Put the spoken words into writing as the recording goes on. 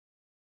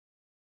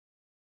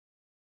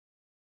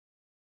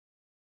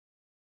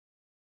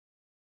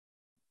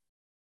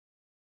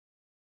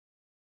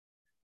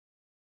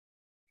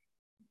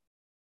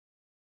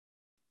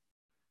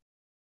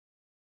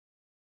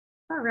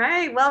All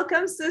right,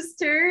 welcome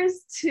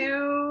sisters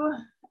to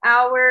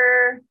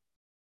our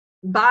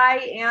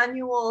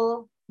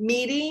biannual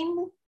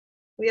meeting.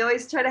 We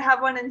always try to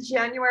have one in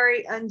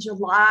January and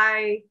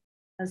July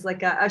as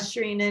like a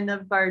ushering in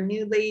of our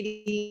new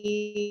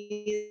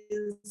ladies,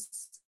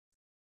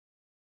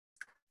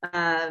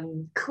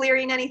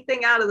 clearing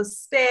anything out of the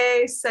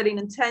space, setting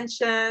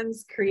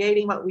intentions,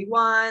 creating what we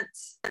want.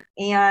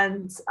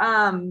 And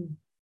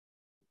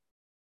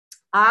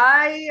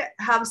I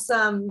have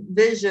some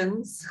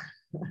visions.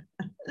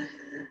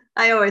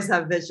 I always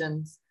have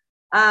visions.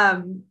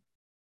 And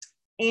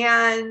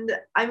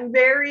I'm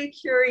very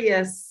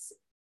curious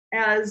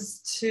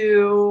as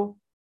to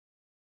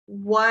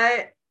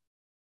what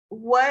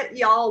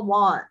y'all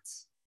want,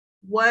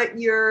 what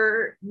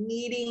you're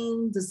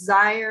needing,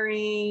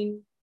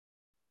 desiring,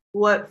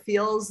 what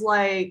feels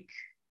like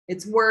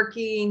it's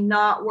working,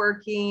 not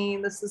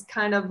working. This is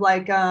kind of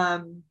like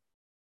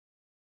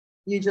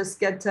you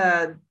just get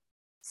to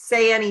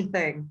say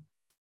anything,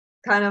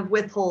 kind of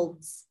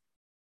withholds.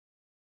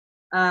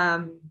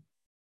 And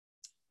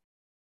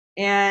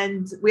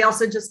we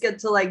also just get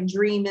to like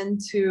dream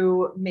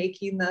into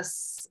making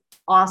this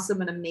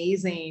awesome and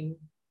amazing.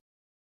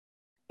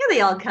 Here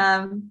they all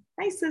come.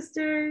 Hi,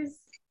 sisters.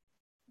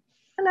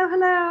 Hello,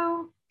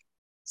 hello.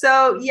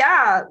 So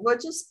yeah, we'll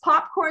just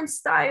popcorn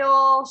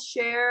style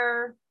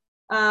share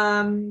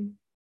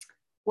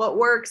what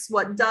works,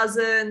 what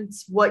doesn't,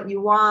 what you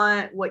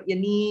want, what you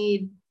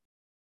need.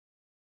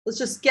 Let's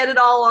just get it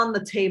all on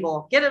the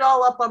table. Get it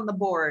all up on the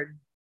board.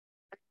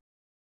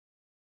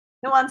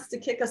 Who wants to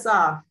kick us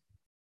off?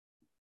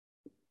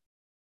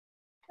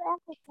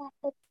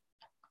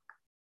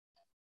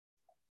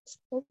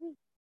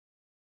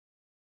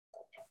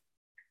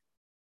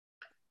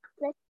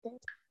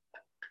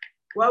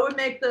 What would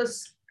make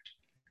this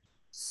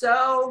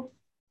so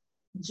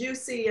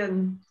juicy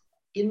and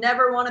you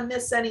never want to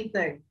miss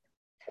anything?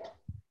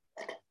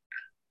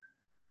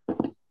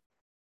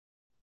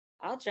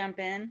 I'll jump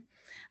in.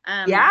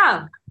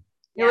 Yeah.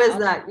 Who is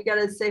that? You got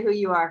to say who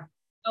you are.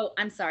 Oh,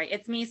 I'm sorry.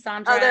 It's me,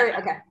 Sandra. Oh, there.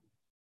 Okay.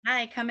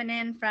 Hi, coming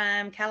in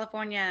from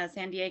California,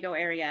 San Diego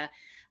area.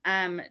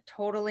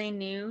 Totally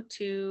new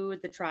to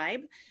the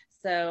tribe.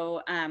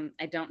 So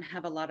I don't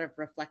have a lot of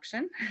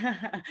reflection,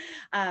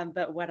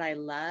 but what I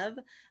love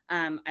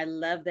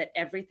that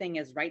everything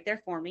is right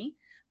there for me.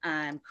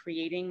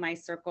 Creating my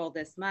circle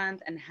this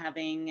month and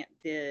having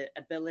the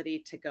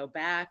ability to go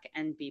back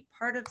and be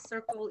part of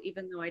circle,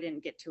 even though I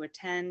didn't get to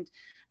attend,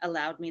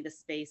 allowed me the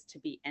space to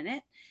be in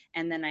it.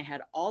 And then I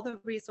had all the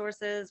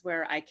resources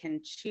where I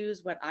can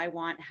choose what I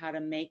want, how to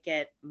make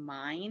it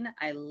mine.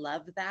 I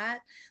love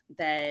that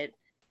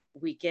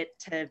we get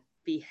to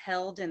be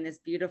held in this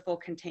beautiful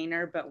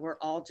container, but we're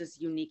all just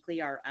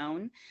uniquely our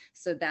own.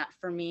 So that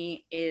for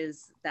me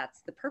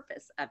that's the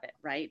purpose of it,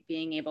 right?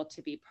 Being able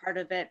to be part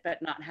of it,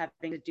 but not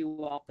having to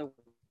do all the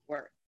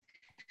work.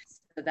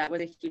 So that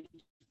was a huge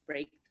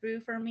breakthrough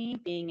for me,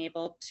 being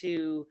able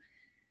to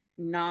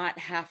not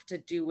have to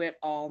do it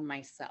all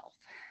myself.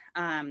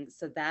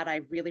 So that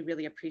I really,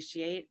 really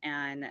appreciate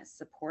and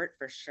support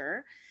for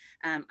sure.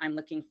 I'm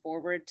looking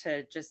forward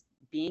to just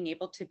being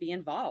able to be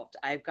involved.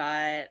 I've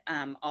got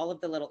all of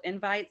the little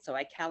invites, so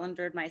I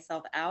calendared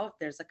myself out.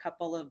 There's a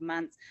couple of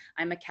months.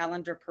 I'm a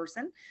calendar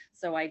person,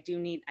 so I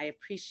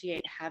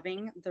appreciate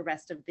having the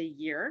rest of the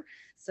year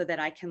so that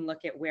I can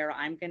look at where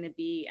I'm going to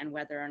be and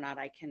whether or not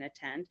I can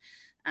attend.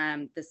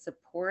 The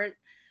support,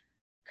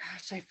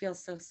 gosh, I feel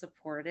so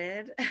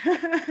supported.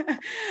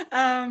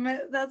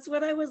 That's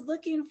what I was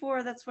looking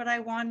for. That's what I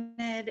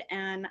wanted.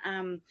 And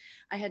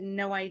I had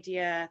no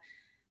idea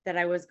that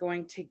I was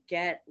going to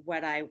get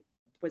what I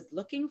was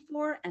looking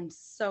for and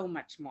so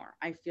much more.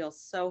 I feel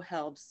so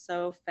held,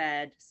 so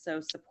fed,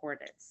 so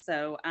supported.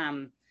 So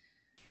I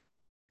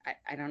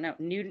don't know,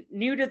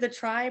 new to the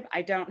tribe.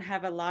 I don't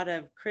have a lot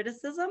of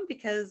criticism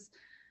because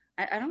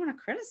I don't want to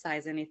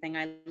criticize anything.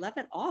 I love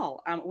it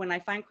all. When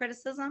I find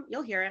criticism,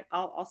 you'll hear it.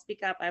 I'll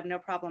speak up. I have no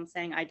problem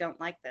saying I don't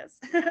like this.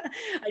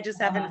 I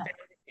just haven't found it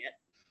yet.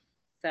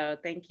 So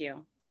thank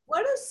you.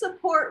 What does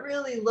support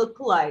really look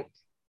like?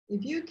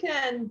 If you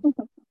can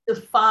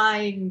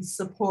define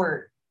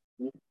support.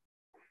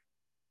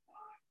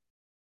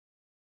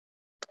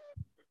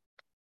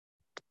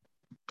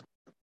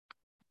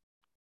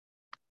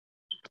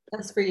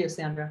 That's for you,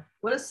 Sandra.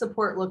 What does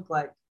support look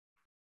like?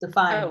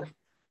 Define.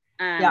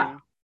 Yeah.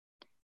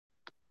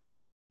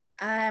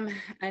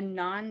 A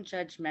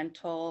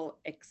non-judgmental,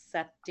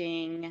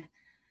 accepting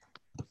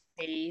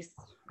space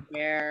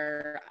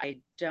where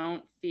I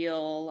don't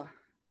feel,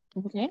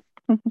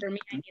 for me,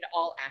 I need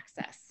all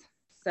access.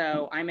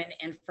 So I'm an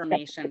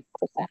information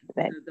person.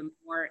 So the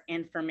more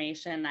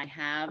information I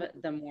have,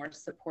 the more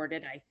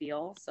supported I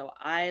feel. So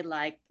I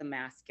like the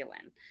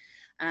masculine.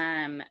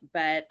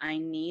 But I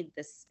need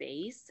the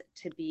space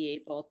to be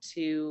able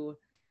to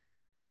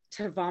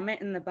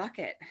vomit in the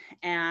bucket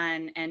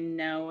and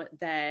know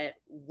that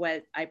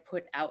what I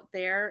put out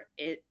there,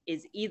 it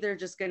is either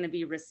just going to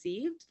be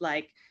received,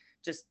 like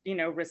just,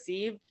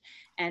 received,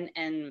 and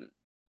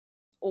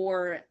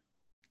or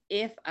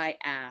if I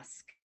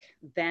ask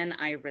then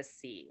I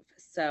receive.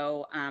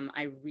 So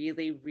I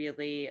really,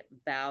 really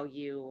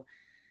value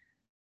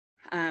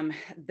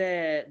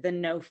the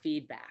no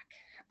feedback.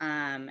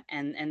 And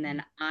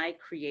then I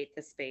create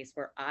the space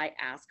where I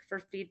ask for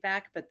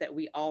feedback, but that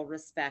we all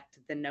respect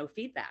the no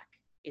feedback.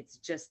 It's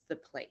just the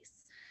place.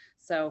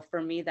 So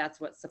for me, that's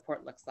what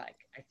support looks like.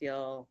 I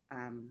feel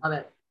Love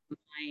it.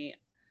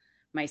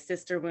 my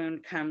sister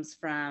wound comes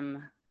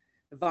from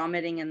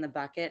vomiting in the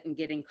bucket and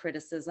getting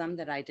criticism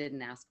that I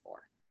didn't ask for.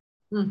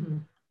 Mm-hmm.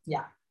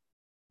 Yeah.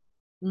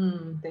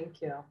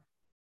 Thank you.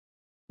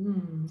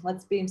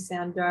 Let's beam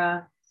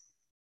Sandra.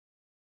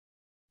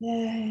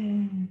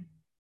 Yay.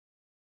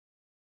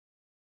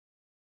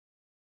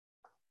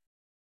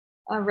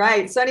 All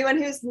right. So anyone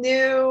who's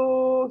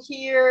new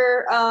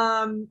here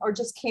or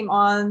just came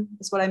on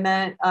is what I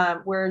meant.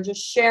 We're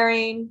just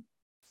sharing.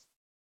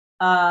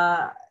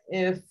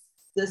 If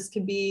this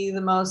could be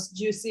the most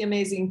juicy,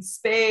 amazing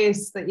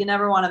space that you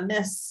never want to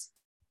miss,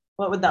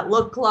 what would that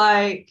look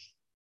like?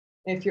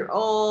 If you're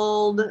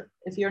old,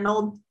 if you're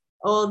an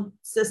old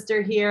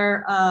sister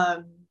here,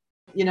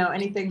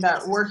 anything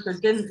that worked or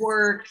didn't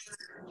work,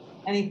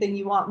 anything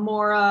you want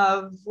more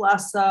of,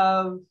 less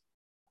of,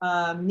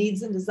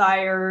 needs and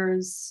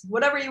desires,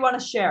 whatever you want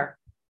to share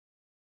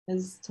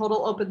is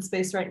total open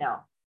space right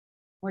now.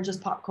 We're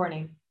just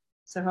popcorning.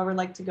 So whoever would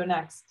like to go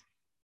next.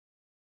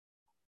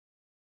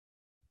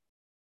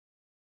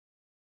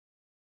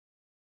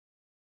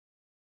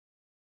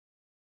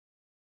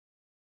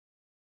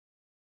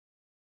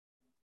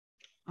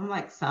 I'm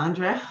like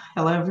Sandra.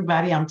 Hello,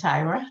 everybody. I'm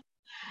Tyra,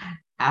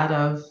 out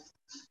of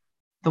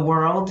the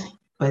world.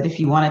 But if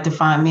you wanted to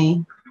find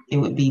me, it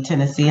would be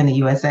Tennessee in the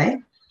USA.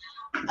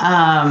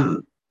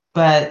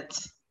 But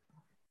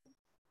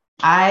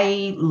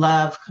I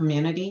love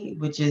community,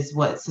 which is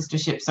what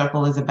Sistership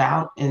Circle is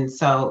about. And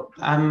so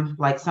I'm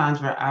like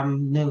Sandra,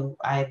 I'm new.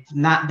 I've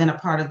not been a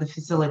part of the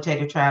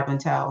facilitator tribe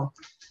until,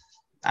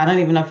 I don't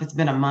even know if it's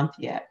been a month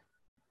yet.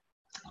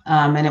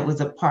 And it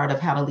was a part of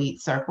How to Lead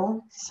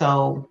Circle.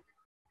 So,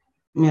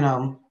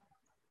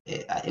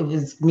 it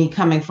was me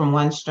coming from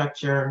one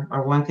structure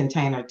or one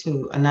container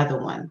to another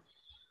one.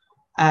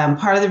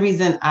 Part of the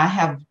reason I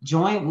have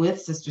joined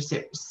with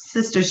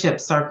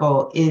Sistership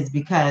Circle is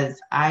because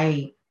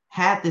I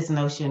had this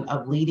notion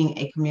of leading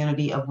a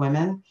community of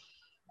women.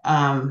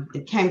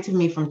 It came to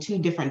me from two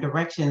different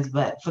directions,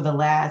 but for the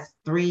last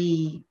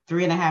three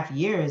and a half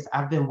years,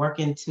 I've been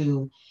working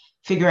to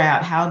figure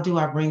out how do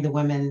I bring the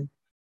women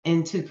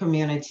into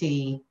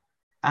community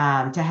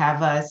to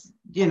have us,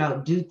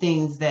 do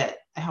things that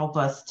help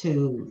us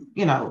to,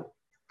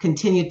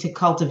 continue to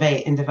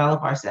cultivate and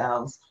develop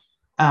ourselves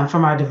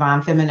from our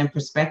divine feminine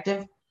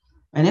perspective.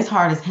 And it's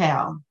hard as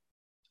hell.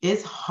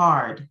 It's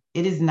hard.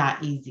 It is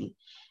not easy.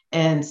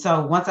 And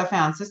so once I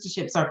found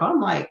Sistership Circle,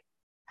 I'm like,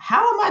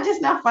 how am I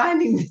just not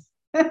finding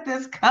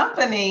this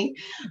company?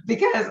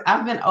 Because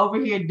I've been over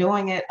here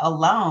doing it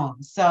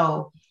alone.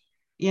 So,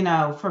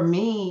 for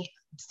me,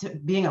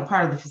 being a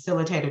part of the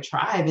facilitator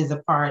tribe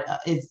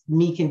is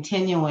me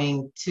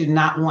continuing to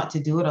not want to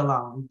do it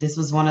alone. This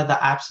was one of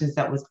the options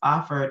that was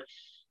offered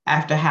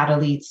after How to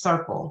Lead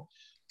Circle.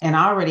 And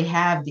I already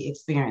have the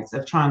experience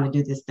of trying to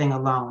do this thing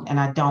alone, and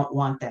I don't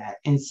want that.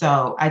 And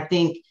so I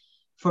think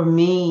for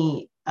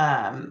me,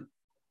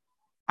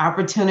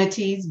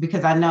 opportunities,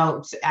 because I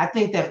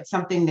think that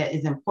something that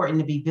is important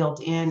to be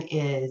built in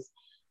is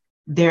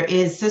there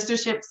is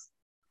sistership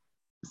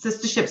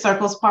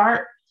circles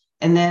part,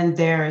 and then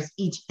there's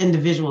each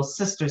individual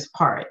sister's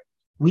part.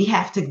 We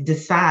have to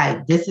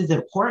decide this is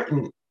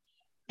important,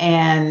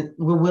 and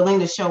we're willing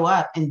to show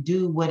up and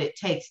do what it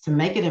takes to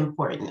make it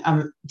important,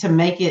 to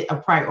make it a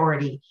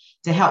priority,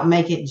 to help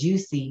make it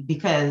juicy.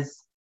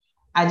 Because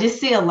I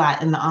just see a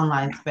lot in the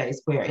online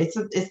space where it's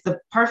the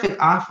perfect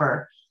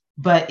offer,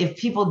 but if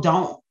people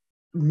don't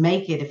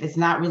make it, if it's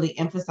not really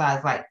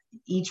emphasized, like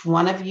each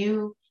one of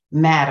you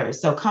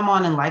matters. So come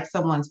on and like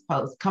someone's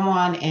post. Come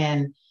on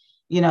and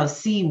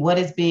see what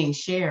is being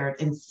shared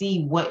and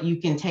see what you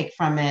can take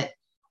from it.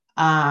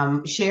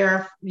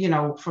 Share,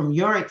 from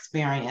your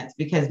experience,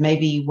 because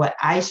maybe what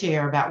I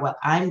share about what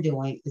I'm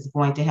doing is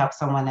going to help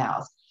someone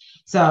else.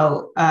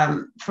 So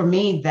for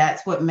me,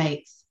 that's what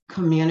makes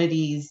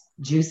communities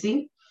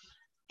juicy.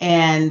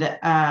 And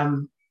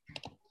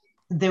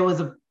there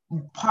was a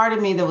part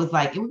of me that was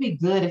like, it would be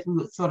good if we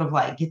would sort of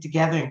like get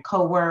together and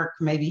co-work,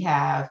 maybe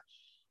have,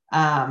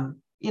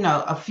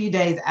 a few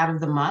days out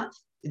of the month.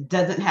 It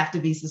doesn't have to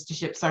be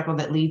Sistership Circle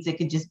that leads. It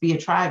could just be a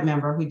tribe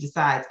member who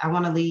decides, I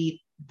want to lead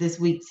this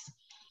week's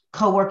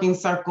co-working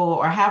circle,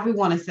 or however we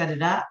want to set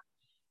it up.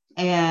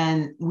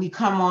 And we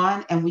come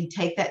on and we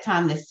take that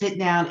time to sit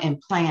down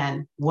and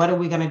plan, what are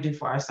we going to do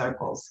for our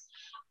circles?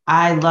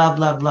 I love,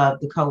 love, love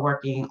the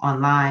co-working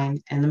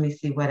online. And let me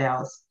see what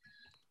else.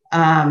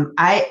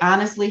 I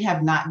honestly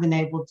have not been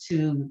able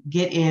to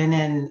get in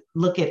and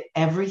look at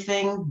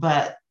everything,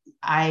 but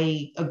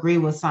I agree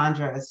with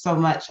Sandra. So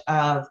much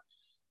of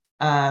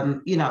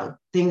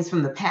things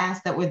from the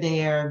past that were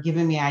there,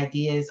 giving me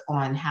ideas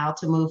on how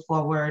to move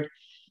forward.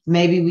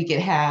 Maybe we could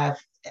have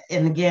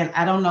and again,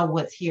 I don't know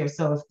what's here.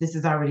 So if this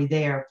is already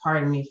there,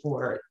 pardon me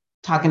for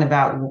talking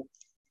about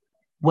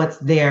what's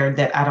there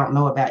that I don't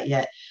know about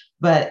yet.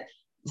 But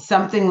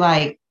something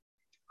like,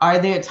 are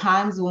there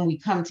times when we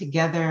come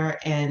together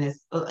and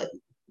it's,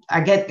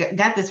 I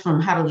got this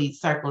from How to Lead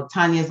Circle.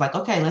 Tanya's like,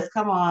 okay, let's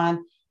come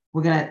on.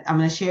 I'm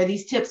gonna share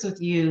these tips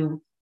with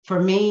you. For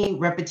me,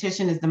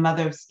 repetition is the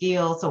mother of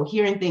skill. So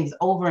hearing things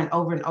over and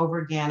over and over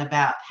again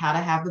about how to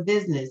have a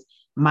business,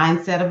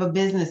 mindset of a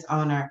business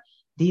owner.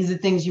 These are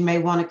things you may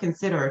want to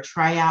consider or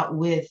try out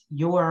with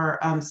your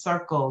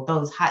circle,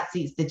 those hot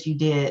seats that you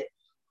did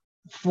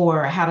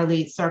for How to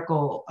Lead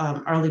Circle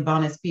early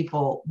bonus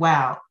people.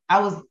 Wow,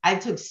 I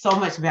took so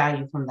much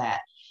value from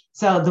that.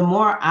 So the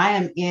more I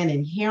am in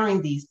and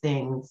hearing these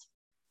things,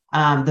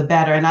 the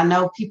better. And I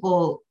know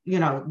people,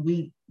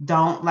 we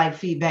don't like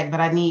feedback,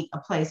 but I need a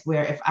place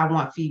where if I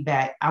want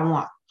feedback, I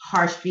want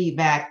harsh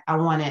feedback. I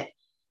want it,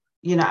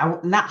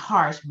 not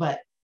harsh, but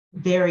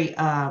very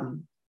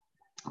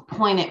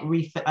pointed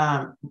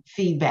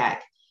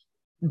feedback,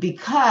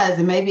 because,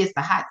 and maybe it's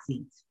the hot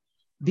seats,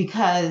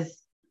 because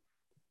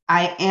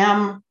I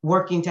am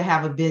working to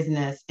have a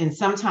business. And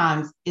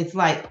sometimes it's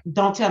like,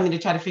 don't tell me to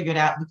try to figure it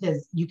out,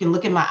 because you can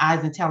look in my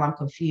eyes and tell I'm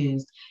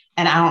confused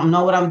and I don't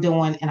know what I'm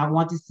doing and I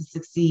want this to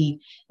succeed.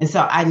 And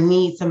so I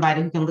need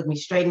somebody who can look me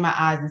straight in my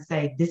eyes and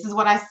say, this is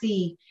what I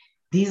see.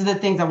 These are the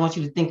things I want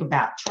you to think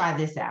about. Try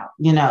this out.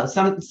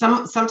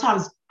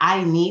 Sometimes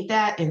I need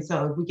that. And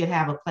so if we could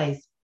have a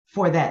place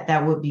for that,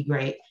 that would be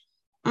great.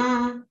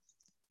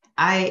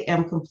 I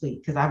am complete,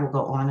 because I will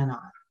go on and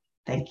on.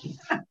 Thank you.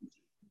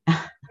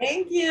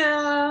 Thank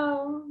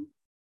you.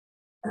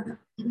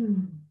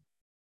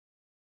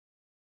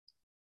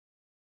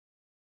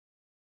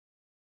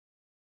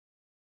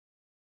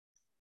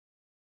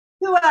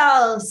 Who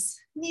else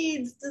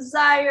needs,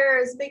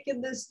 desires,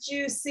 making this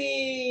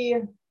juicy?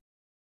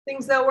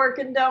 Things that work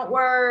and don't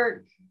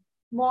work.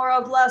 More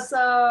of, less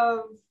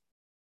of.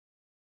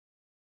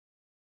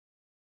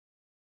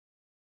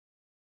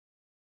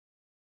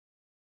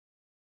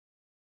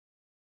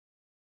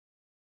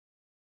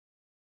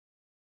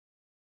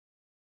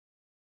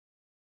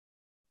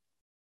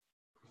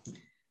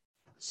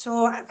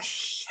 So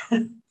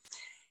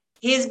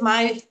here's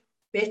my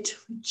bit,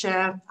 which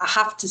I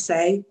have to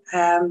say.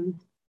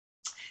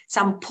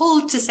 So I'm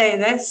pulled to say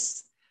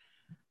this.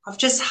 I've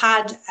just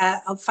had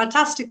a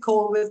fantastic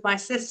call with my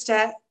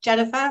sister,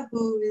 Jennifer,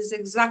 who is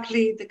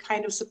exactly the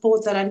kind of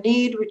support that I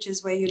need, which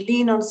is where you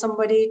lean on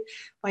somebody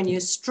when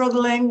you're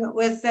struggling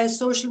with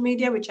social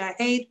media, which I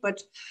hate,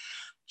 but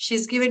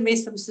she's given me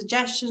some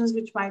suggestions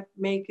which might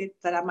make it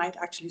that I might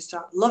actually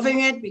start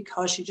loving it,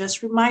 because she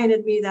just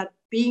reminded me that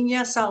being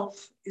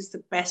yourself is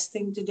the best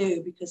thing to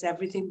do, because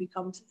everything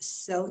becomes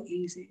so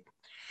easy.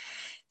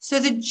 So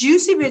the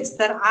juicy bits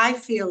that I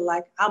feel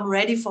like I'm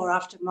ready for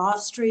after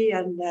mastery,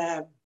 and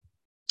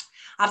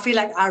I feel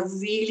like I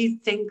really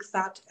think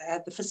that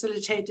the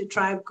facilitated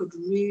tribe could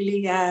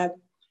really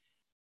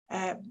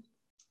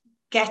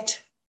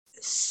get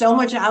so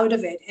much out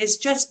of it. It's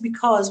just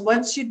because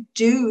once you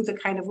do the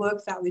kind of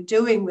work that we're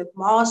doing with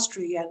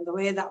mastery, and the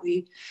way that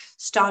we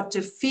start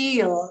to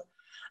feel,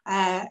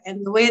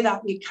 and the way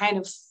that we kind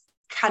of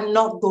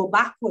cannot go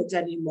backwards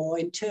anymore,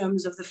 in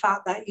terms of the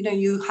fact that,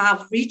 you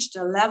have reached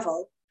a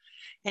level,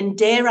 and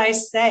dare I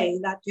say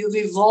that you've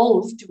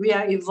evolved, we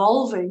are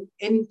evolving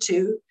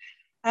into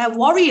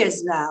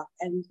warriors now.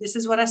 And this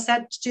is what I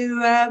said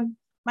to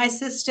my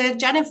sister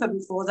Jennifer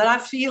before, that I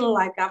feel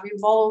like I've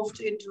evolved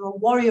into a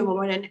warrior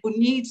woman, and who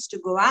needs to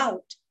go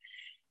out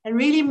and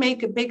really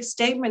make a big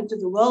statement to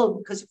the world.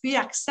 Because if we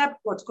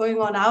accept what's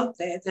going on out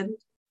there, then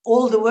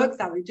all the work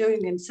that we're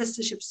doing in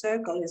Sistership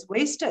Circle is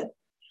wasted.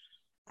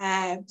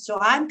 So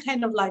I'm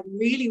kind of like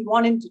really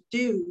wanting to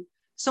do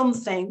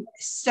something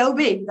so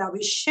big that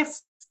we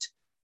shift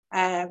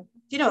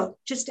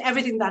just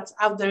everything that's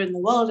out there in the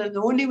world. And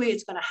the only way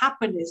it's going to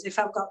happen is if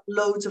I've got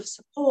loads of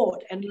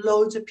support and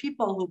loads of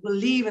people who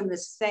believe in the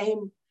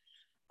same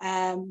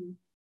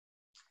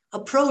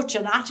approach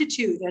and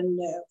attitude and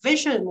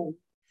vision.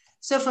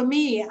 So for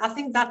me, I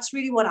think that's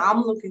really what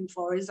I'm looking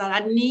for, is that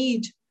I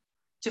need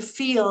to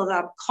feel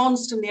that I'm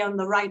constantly on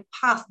the right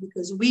path,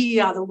 because we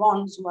are the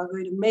ones who are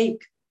going to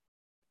make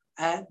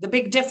the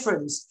big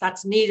difference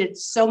that's needed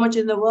so much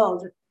in the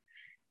world.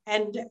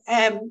 And,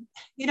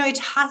 it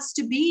has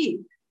to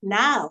be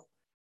now.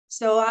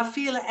 So I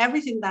feel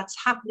everything that's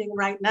happening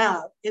right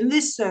now in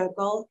this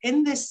circle,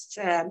 in this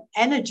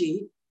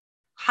energy,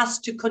 has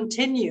to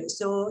continue.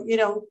 So,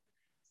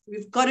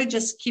 we've got to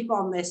just keep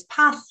on this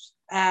path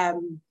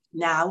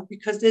now,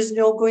 because there's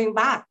no going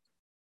back.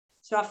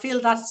 So I feel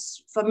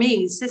that's, for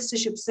me,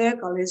 Sistership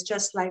Circle is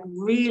just like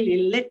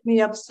really lit me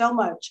up so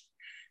much.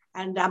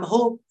 And I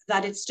hope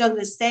that it's done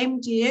the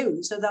same to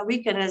you, so that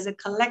we can, as a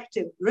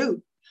collective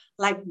group,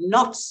 like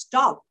not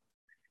stop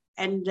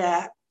and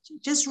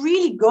just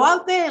really go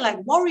out there like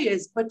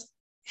warriors. But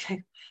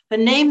the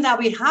name that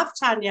we have,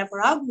 Tanya,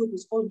 for our group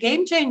is called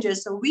Game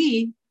Changers. So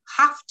we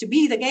have to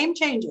be the game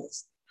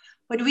changers,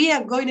 but we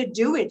are going to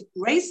do it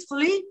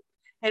gracefully,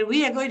 and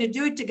we are going to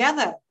do it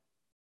together.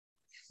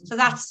 So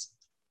that's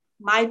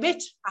my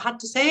bit. I had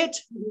to say it.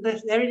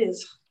 There it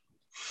is.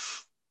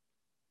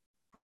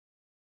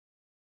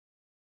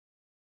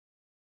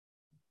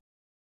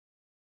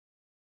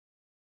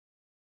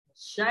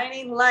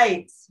 Shining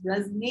lights,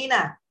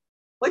 Rasmina.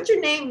 What's your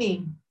name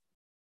mean?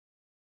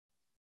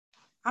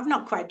 I'm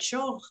not quite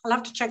sure. I'll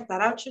have to check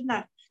that out, shouldn't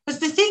I? Because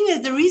the thing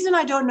is, the reason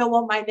I don't know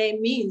what my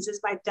name means is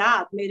my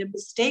dad made a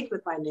mistake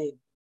with my name.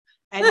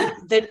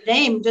 And the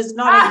name does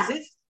not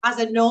exist as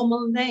a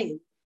normal name.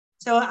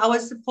 So I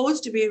was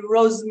supposed to be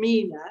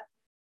Rosmina,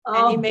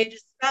 and he made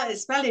a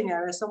spelling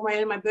error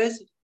somewhere in my birth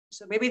certificate.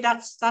 So maybe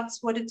that's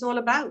what it's all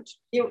about.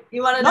 You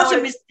want to know? Not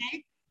a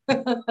mistake. You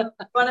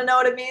want to know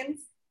what it means?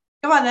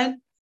 Come on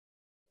then.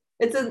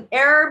 It's an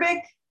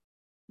Arabic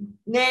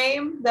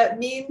name that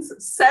means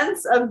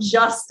sense of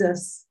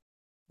justice.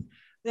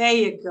 There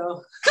you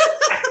go.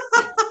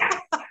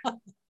 How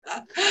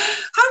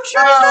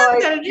true is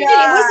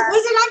that?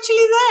 Was it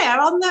actually there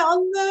on the?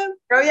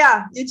 Oh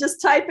yeah, you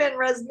just type in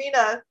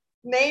Rasmina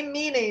name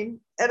meaning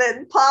and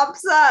it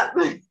pops up.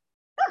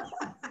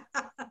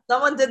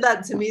 Someone did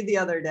that to me the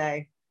other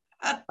day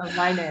of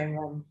my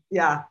name.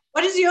 Yeah.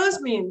 What does yours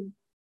mean?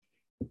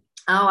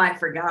 Oh, I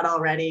forgot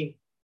already.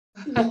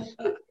 Yeah,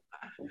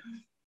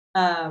 I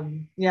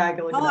can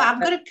look it up.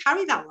 I'm gonna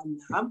carry that one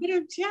now.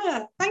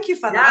 Thank you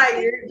for that. Yeah,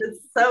 you're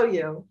just so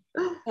you.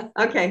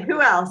 Okay,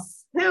 who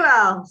else?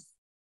 Can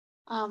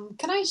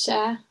I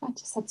share? I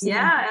just had something.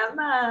 Yeah,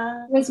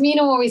 Emma.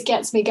 Rasmina always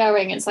gets me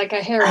going. It's like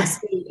I hear her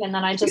speak and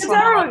then I just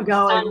want to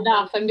stand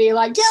up and be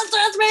like, yes,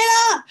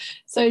 Rasmina!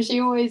 So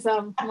she always,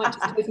 I might just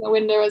close my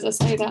window as I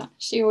say that.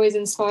 She always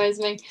inspires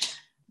me.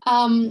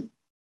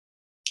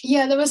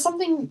 Yeah, there was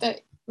something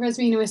that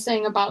Rasmina was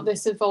saying about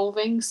this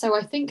evolving. So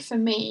I think for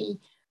me,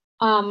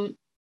 the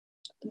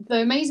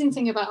amazing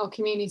thing about our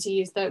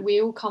community is that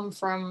we all come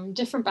from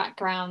different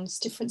backgrounds,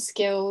 different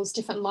skills,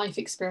 different life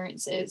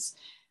experiences.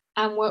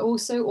 And we're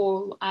also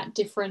all at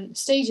different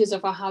stages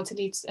of our of our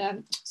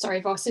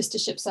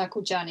sistership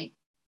circle journey.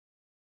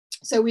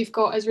 So we've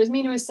got, as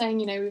Rasmina was saying,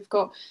 we've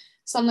got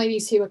some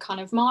ladies who are kind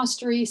of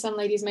mastery, some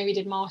ladies maybe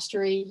did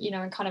mastery,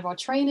 and kind of our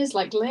trainers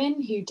like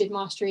Lynn, who did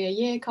mastery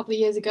a couple of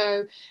years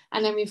ago.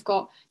 And then we've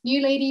got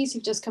new ladies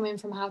who've just come in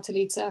from How to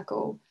Lead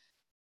Circle.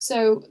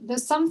 So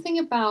there's something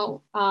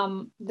about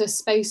the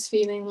space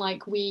feeling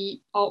like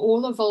we are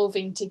all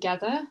evolving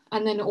together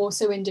and then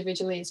also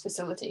individually as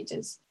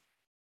facilitators.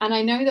 And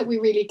I know that we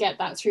really get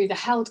that through the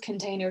held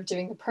container of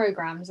doing the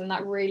programs. And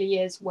that really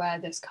is where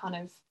this kind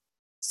of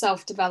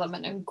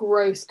self-development and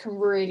growth can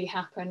really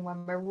happen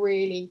when we're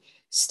really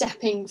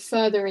stepping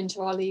further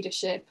into our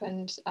leadership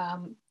and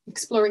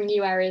exploring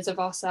new areas of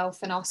ourselves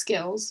and our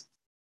skills.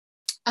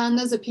 And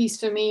there's a piece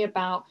for me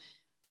about,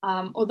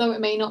 although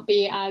it may not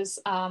be as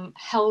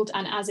held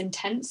and as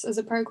intense as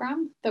a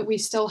program, that we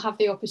still have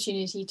the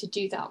opportunity to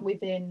do that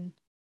within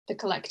the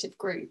collective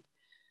group.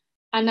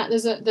 And that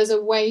there's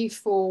a way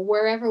for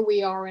wherever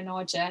we are in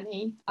our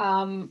journey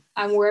and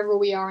wherever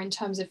we are in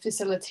terms of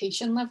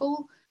facilitation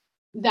level,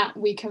 that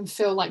we can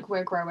feel like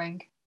we're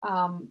growing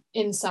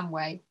in some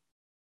way.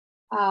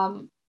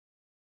 By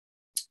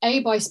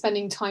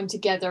spending time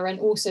together and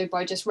also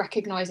by just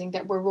recognizing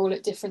that we're all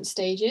at different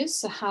stages.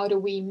 So how do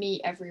we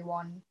meet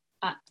everyone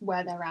at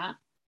where they're at?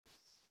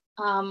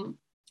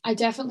 I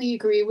definitely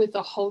agree with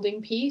the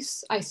holding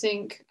piece. I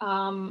think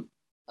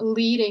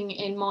leading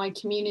in my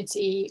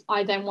community,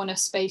 I then want a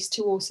space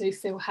to also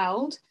feel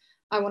held.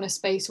 I want a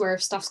space where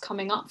if stuff's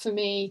coming up for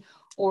me,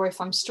 or if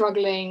I'm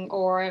struggling,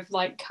 or if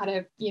had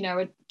a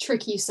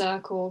tricky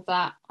circle,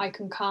 that I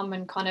can come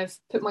and kind of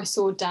put my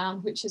sword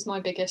down, which is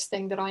my biggest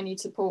thing that I need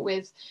support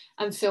with,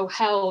 and feel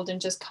held and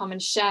just come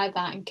and share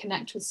that and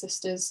connect with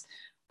sisters.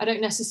 I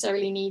don't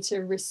necessarily need to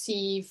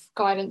receive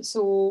guidance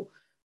or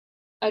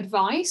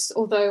advice,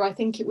 although I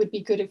think it would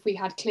be good if we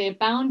had clear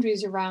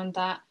boundaries around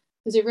that.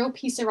 There's a real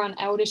piece around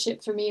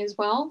eldership for me as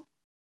well.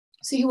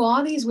 So who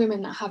are these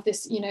women that have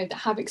this, that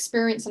have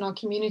experience in our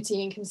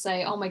community and can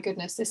say, oh my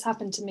goodness, this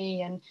happened to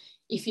me. And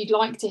if you'd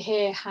like to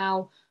hear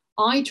how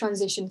I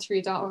transitioned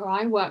through that or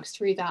how I worked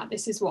through that,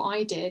 this is what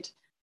I did.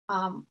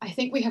 I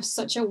think we have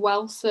such a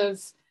wealth of,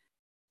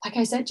 like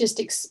I said, just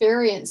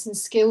experience and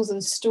skills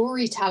and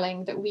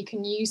storytelling that we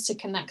can use to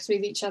connect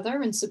with each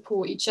other and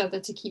support each other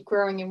to keep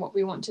growing in what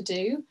we want to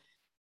do.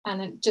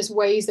 And just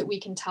ways that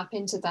we can tap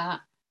into that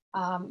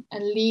and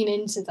lean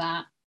into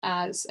that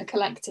as a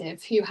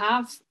collective who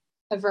have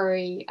a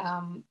very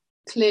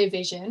clear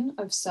vision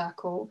of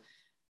circle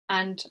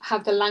and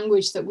have the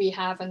language that we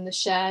have and the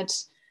shared,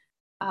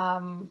 I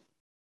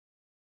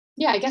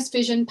guess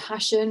vision,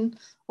 passion,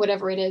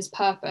 whatever it is,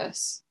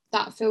 purpose.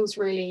 That feels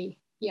really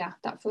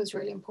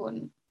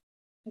important.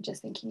 I'm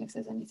just thinking if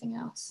there's anything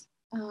else.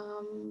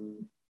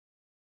 And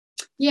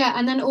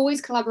then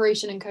always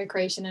collaboration and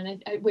co-creation.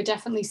 And we're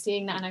definitely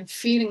seeing that, and I'm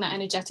feeling that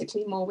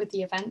energetically more with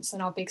the events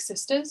and our big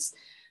sisters.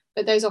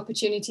 But those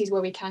opportunities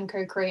where we can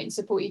co-create and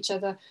support each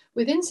other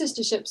within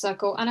Sistership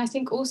Circle. And I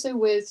think also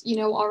with,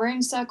 our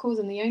own circles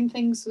and the own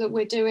things that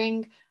we're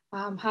doing,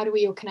 how do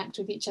we all connect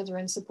with each other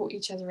and support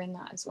each other in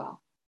that as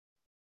well?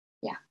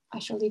 Yeah, I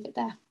shall leave it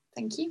there.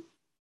 Thank you.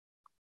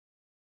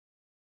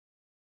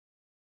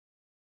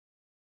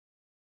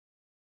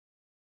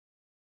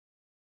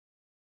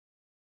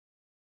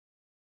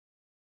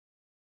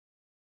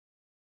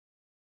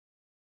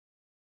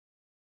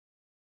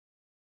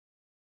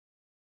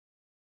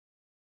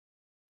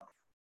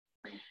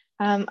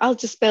 I'll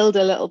just build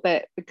a little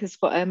bit because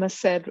what Emma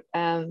said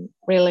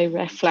really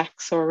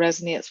reflects or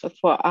resonates with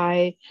what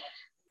I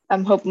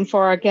am hoping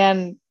for.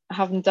 Again,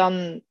 having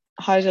done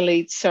How to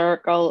Lead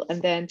Circle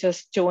and then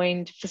just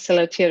joined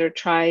Facilitator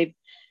Tribe,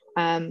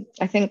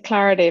 I think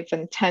clarity of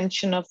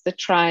intention of the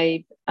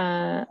tribe,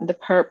 the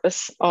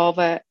purpose of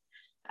it,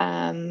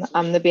 and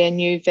there be a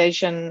new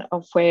vision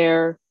of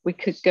where we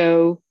could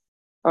go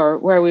or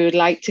where we would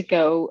like to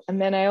go.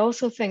 And then I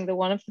also think that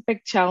one of the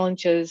big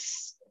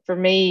challenges for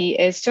me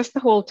is just the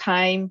whole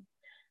time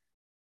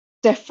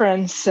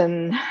difference.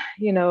 And,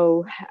 you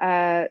know,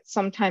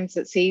 sometimes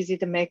it's easy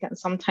to make it and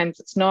sometimes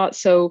it's not.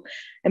 So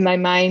in my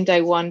mind,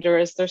 I wonder,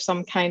 is there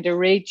some kind of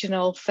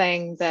regional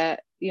thing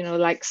that, you know,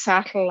 like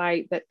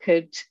satellite that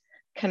could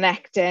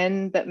connect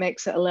in that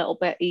makes it a little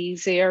bit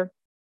easier?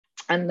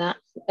 And that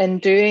in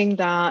doing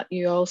that,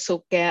 you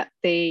also get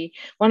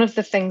one of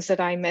the things that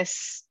I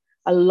miss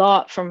a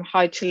lot from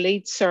How to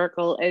Lead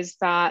Circle is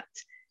that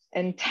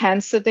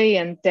intensity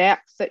and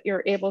depth that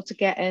you're able to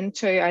get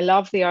into. I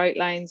love the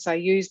outlines. I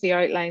use the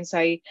outlines.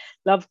 I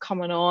love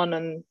coming on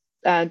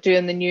and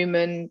doing the new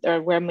moon,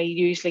 or when we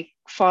usually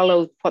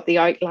follow what the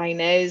outline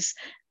is,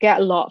 get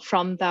a lot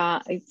from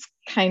that. It's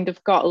kind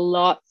of got a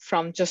lot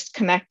from just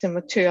connecting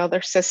with two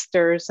other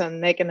sisters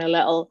and making a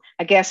little,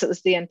 I guess it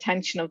was the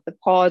intention of the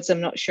pods.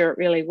 I'm not sure it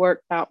really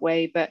worked that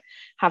way, but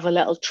have a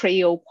little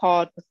trio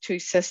pod with two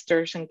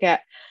sisters and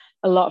get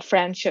a lot of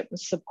friendship and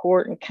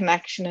support and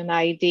connection and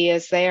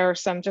ideas there.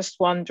 So I'm just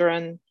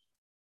wondering,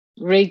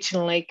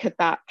 regionally, could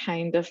that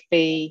kind of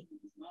be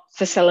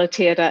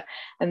facilitated?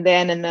 And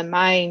then in the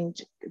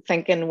mind,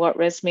 thinking what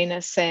Rasmina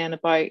is saying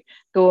about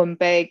going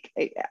big,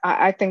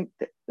 I think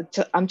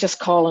I'm just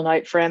calling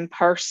out for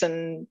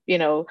in-person, you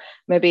know,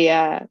 maybe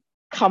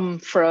come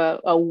for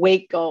a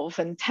week of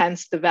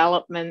intense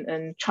development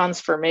and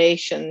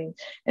transformation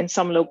in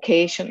some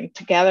location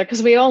together,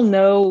 because we all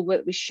know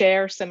that we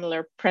share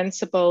similar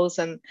principles,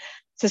 and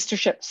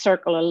Sistership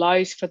Circle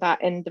allows for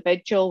that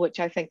individual, which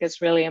I think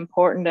is really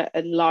important.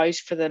 It allows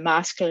for the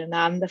masculine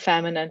and the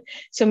feminine.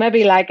 So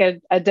maybe like a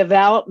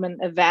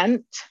development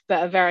event,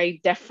 but a very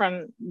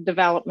different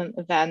development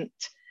event.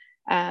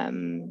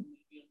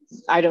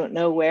 I don't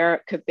know where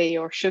it could be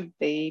or should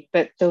be,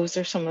 but those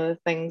are some of the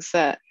things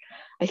that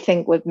I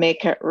think would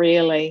make it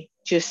really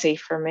juicy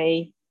for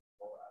me.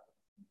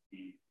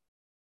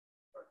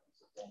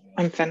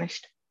 I'm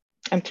finished.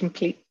 I'm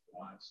complete.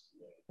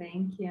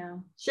 Thank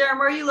you. Sharon,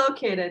 where are you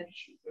located?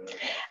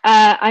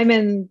 I'm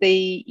in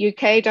the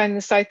UK, down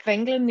the south of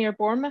England, near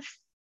Bournemouth.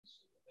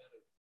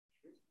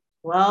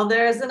 Well,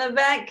 there's an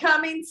event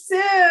coming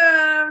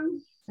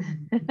soon.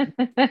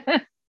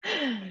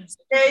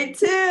 Stay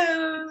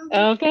tuned.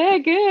 Okay,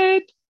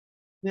 good.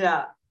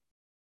 Yeah.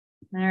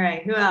 All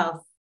right. Who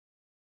else?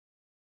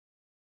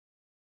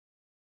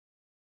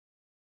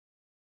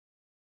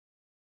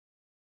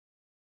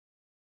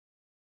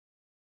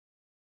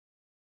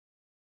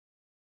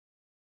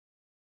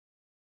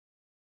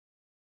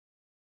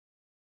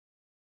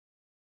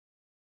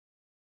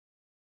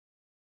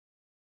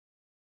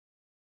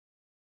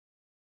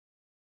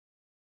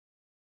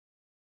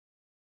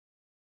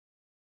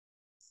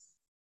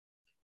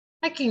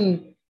 I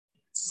can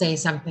say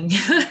something.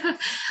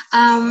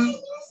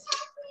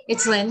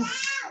 It's Lynn.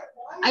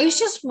 I was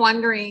just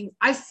wondering,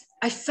 I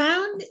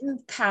found in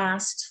the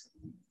past,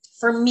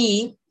 for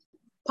me,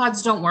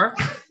 pods don't work,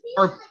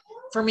 or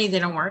for me, they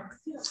don't work.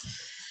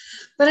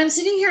 But I'm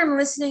sitting here, I'm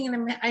listening,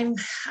 and I'm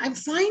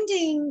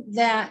finding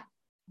that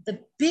the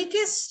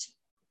biggest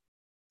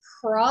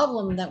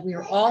problem that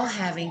we're all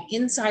having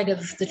inside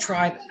of the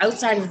tribe,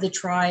 outside of the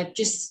tribe,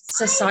 just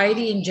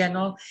society in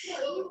general,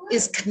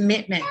 is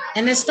commitment.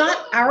 And it's not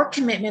our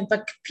commitment,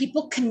 but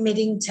people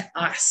committing to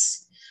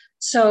us.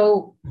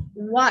 So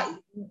what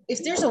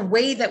if there's a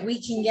way that we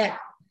can get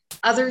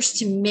others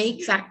to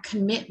make that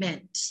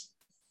commitment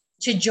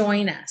to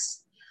join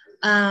us?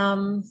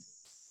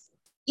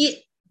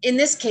 In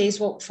this case,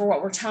 for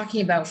what we're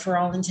talking about, for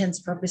all intents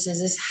and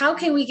purposes, is how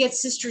can we get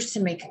sisters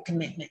to make a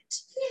commitment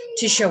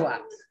to show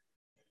up,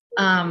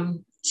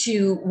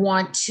 to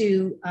want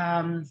to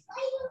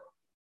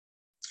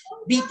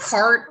be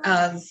part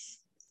of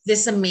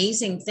this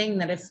amazing thing,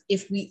 that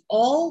if we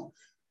all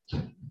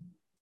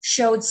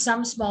showed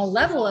some small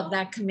level of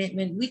that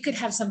commitment, we could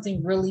have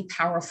something really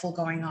powerful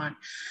going on.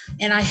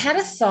 And I had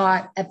a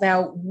thought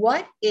about,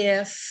 what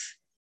if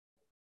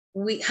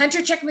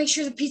Hunter, check, make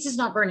sure the pizza's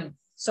not burning.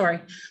 Sorry.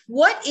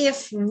 What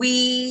if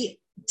we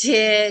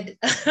did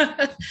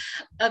some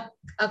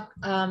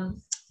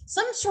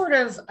sort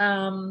of,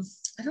 I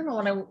don't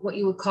know what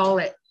you would call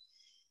it,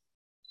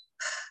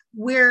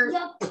 where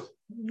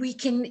we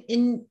can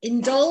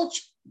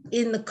indulge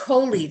in the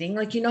co-leading,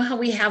 like, you know how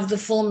we have the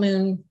full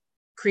moon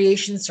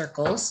creation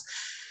circles.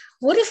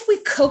 What if we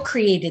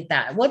co-created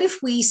that? What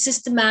if we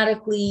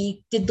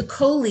systematically did the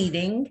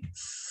co-leading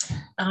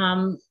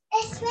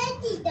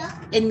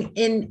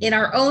in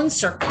our own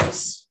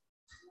circles?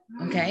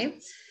 Okay,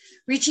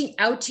 reaching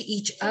out to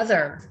each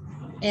other.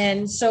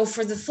 And so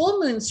for the full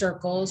moon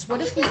circles,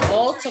 what if we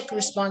all took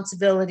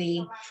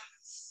responsibility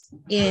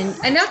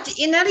and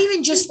not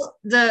even just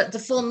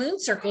the full moon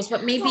circles,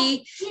 but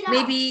maybe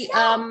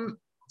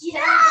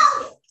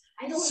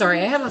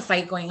sorry, I have a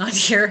fight going on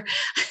here.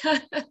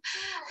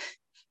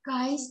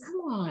 Guys,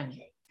 come on.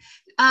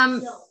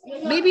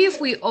 Maybe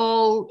if we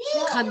all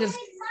kind of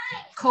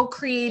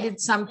co-created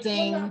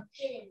something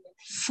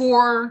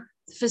for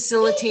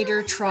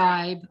facilitator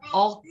tribe,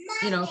 all,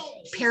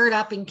 paired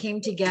up and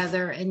came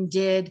together and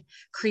did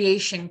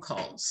creation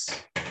calls,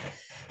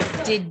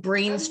 did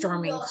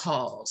brainstorming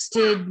calls,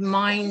 did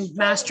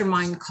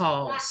mastermind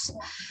calls.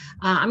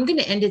 I'm going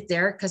to end it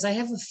there because I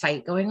have a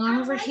fight going on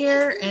over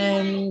here,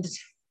 and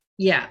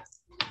yeah,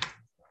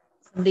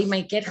 they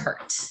might get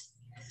hurt.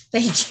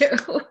 Thank you.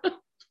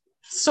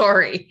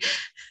 Sorry.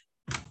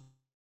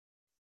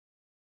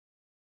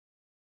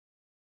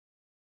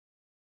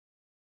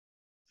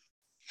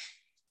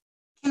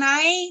 Can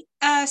I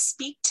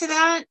speak to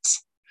that?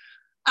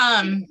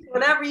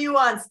 Whatever you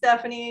want,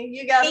 Stephanie.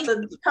 You got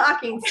the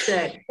talking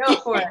stick. Go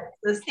for it,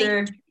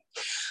 sister.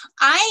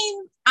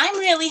 I'm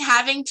really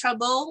having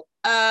trouble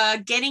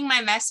getting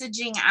my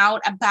messaging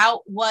out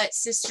about what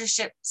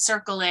Sistership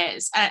Circle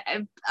is.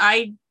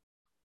 I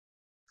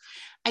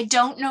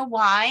don't know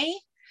why,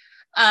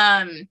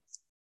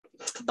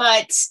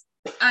 but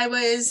I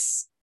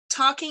was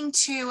talking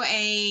to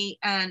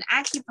an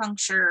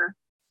acupuncture,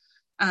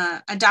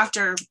 a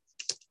doctor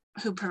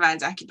who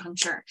provides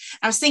acupuncture.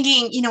 I was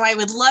thinking, I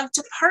would love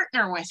to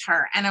partner with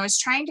her, and I was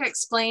trying to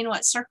explain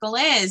what circle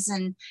is,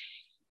 and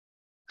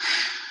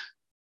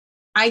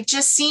I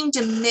just seemed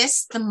to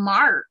miss the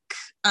mark.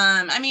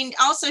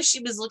 Also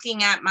she was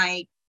looking at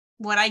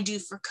what I do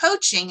for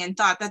coaching and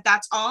thought that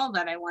that's all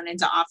that I wanted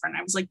to offer. And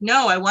I was like,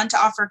 no, I want to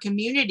offer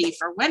community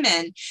for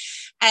women.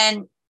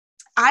 And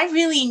I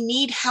really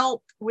need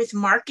help with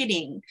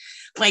marketing,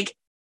 like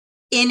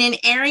in an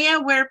area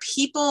where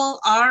people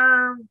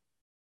are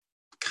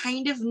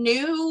kind of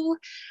new,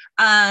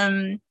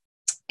 and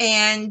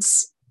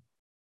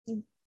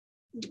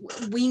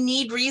we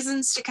need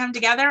reasons to come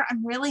together.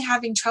 I'm really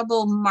having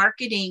trouble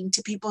marketing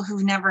to people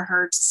who've never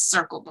heard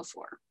Circle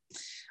before.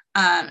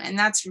 And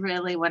that's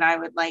really what I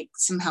would like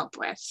some help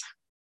with.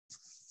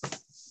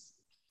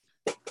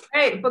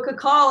 Great, book a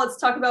call. Let's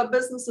talk about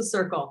Business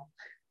Circle.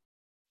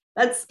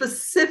 That's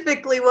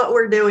specifically what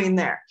we're doing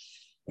there.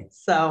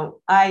 So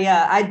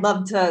I'd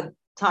love to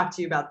talk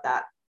to you about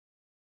that.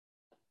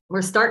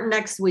 We're starting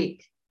next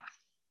week.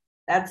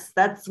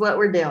 That's what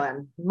we're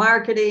doing.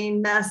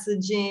 Marketing,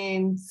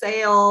 messaging,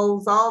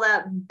 sales, all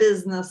that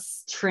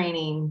business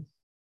training.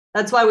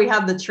 That's why we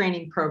have the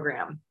training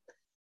program.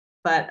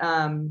 But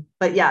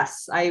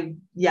yes, I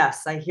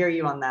hear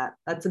you on that.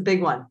 That's a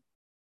big one.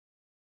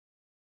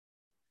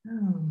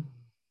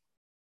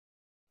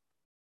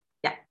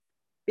 Yeah,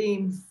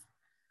 themes.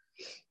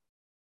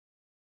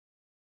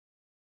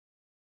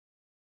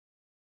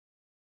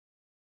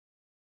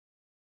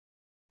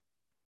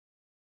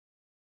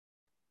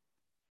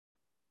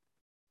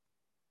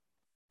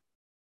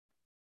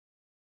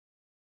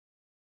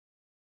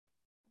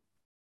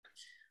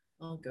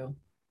 I'll go.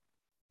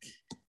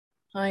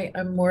 Hi,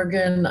 I'm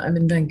Morgan. I'm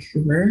in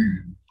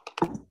Vancouver.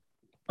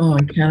 Oh,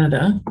 in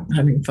Canada. I'm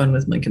having fun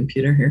with my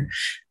computer here.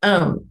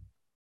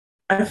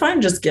 I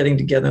find just getting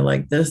together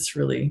like this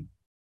really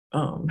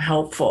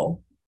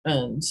helpful.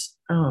 And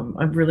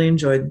I've really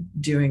enjoyed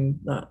doing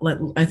that.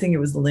 I think it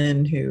was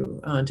Lynn who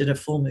did a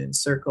full moon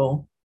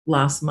circle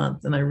last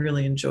month, and I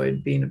really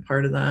enjoyed being a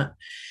part of that.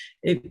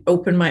 It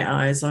opened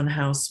my eyes on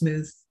how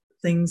smooth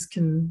things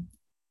can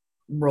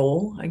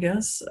roll, I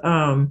guess.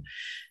 And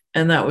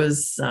that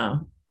was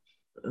so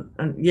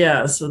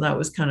that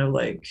was kind of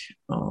like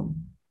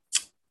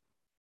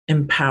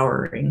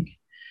empowering.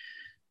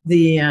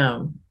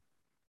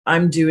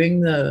 I'm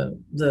doing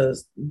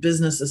the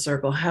Business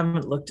Circle.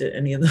 Haven't looked at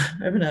any of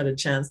I haven't had a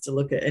chance to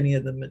look at any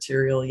of the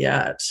material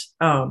yet.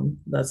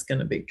 That's going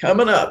to be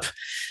coming up.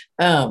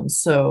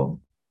 So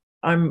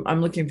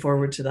I'm looking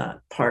forward to that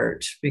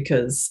part,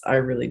 because I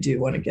really do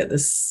want to get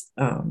this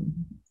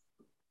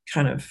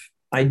kind of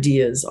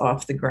ideas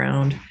off the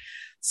ground.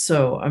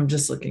 So I'm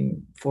just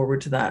looking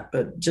forward to that.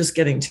 But just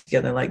getting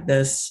together like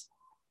this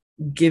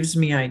gives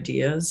me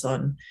ideas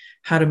on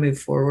how to move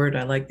forward.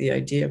 I like the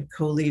idea of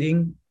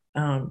co-leading.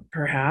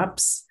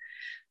 Perhaps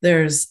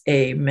there's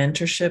a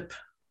mentorship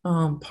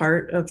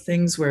part of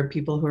things where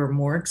people who are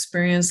more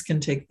experienced can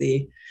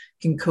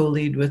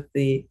co-lead with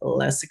the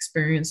less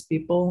experienced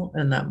people,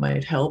 and that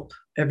might help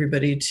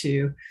everybody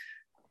to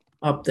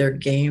up their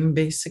game,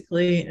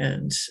 basically.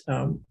 And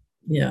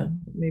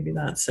maybe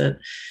that's it.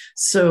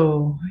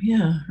 So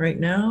yeah, right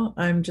now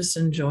I'm just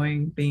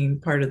enjoying being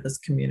part of this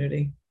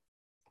community.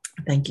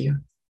 Thank you.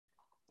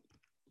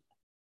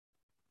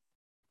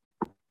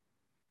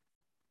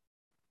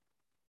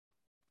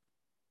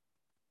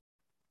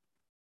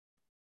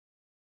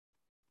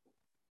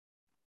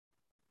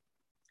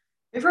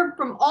 We've heard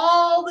from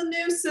all the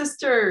new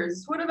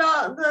sisters. What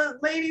about the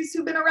ladies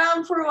who've been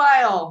around for a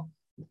while?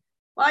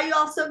 Why are you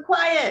all so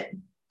quiet?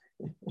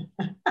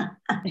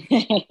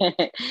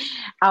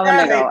 I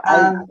want to go.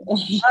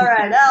 All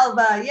right,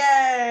 Elba,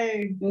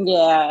 yay.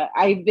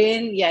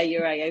 Yeah,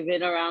 you're right. I've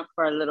been around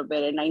for a little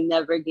bit and I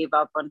never gave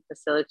up on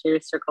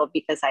Facilitator Circle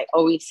because I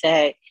always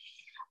said,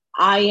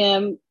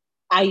 I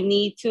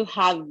need to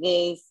have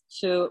this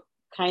to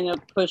kind of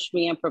push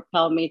me and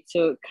propel me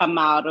to come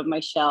out of my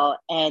shell.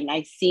 And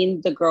I've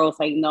seen the growth.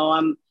 I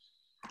know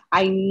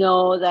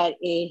that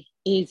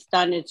it's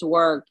done its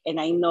work. And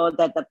I know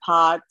that the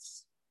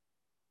pods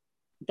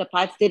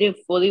didn't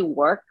fully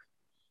work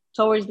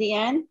towards the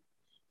end,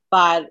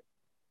 but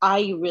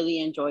I really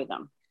enjoy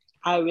them.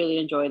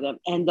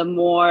 And the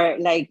more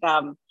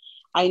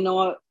I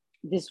know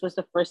this was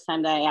the first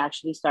time that I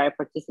actually started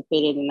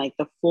participating in like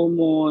the full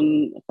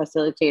moon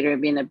facilitator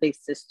and being a big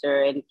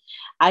sister. And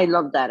I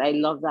love that. I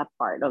love that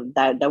part of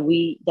that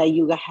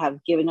you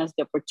have given us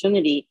the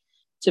opportunity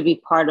to be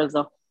part of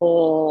the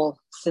whole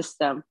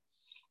system.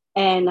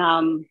 And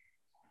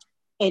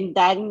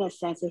that in a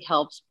sense, it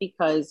helps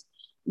because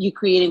you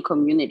create a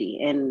community,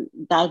 and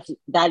that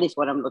is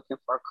what I'm looking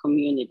for: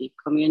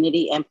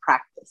 community and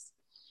practice.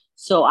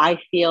 So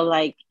I feel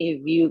like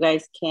if you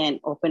guys can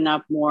open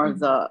up more of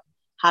the,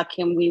 how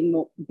can we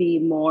be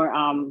more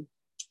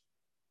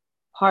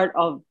part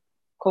of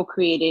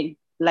co-creating,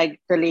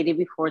 like the lady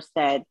before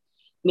said,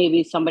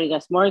 maybe somebody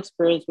that's more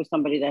experienced with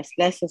somebody that's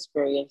less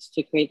experienced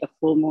to create the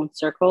full moon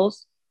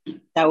circles.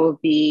 That would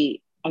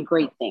be a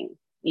great thing,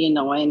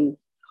 and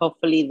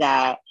hopefully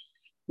that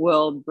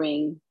will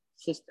bring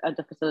just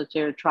the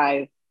facilitator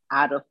tribe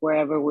out of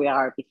wherever we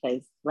are,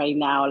 because right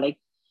now, like,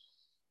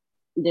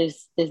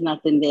 there's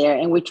nothing there.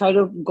 And we try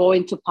to go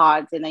into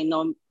pods, and I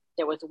know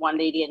there was one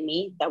lady and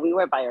me that we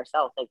were by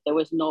ourselves. Like, there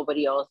was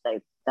nobody else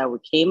that we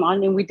came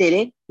on, and we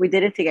did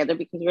it together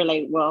because we're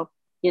like, well,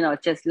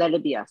 just let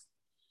it be us.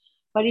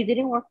 But it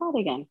didn't work out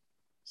again.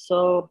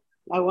 So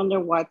I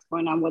wonder what's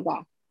going on with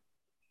that.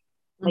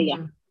 But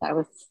yeah,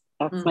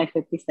 that's my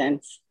 50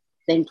 cents.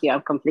 Thank you.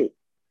 I'm complete.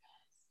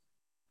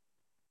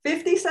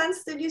 50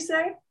 cents, did you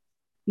say?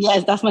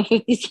 Yes, that's my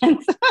 50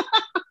 cents.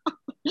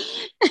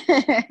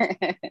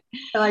 I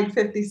like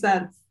 50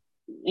 cents.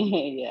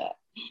 Yeah.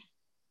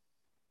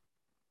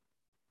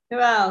 Who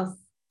else?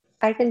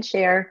 I can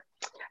share.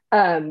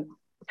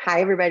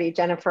 Hi, everybody.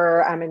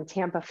 Jennifer. I'm in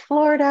Tampa,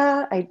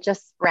 Florida. I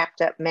just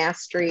wrapped up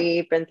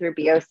Mastery, been through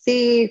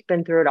BOC,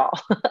 been through it all.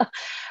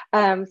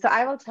 So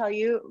I will tell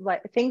you,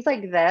 like, things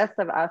like this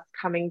of us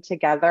coming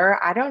together,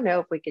 I don't know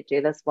if we could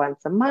do this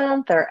once a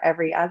month or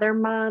every other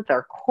month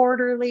or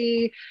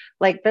quarterly.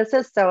 Like, this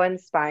is so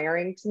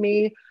inspiring to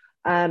me.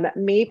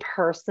 Me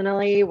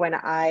personally, when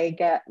I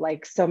get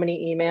like so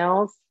many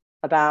emails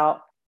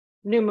about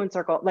New Moon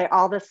Circle, like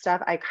all this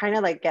stuff, I kind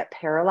of like get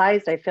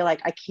paralyzed. I feel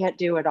like I can't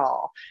do it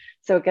all.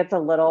 So it gets a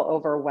little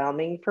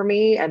overwhelming for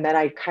me. And then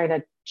I kind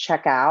of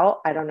check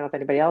out. I don't know if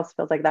anybody else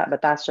feels like that,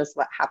 but that's just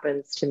what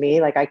happens to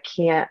me. Like, I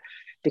can't,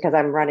 because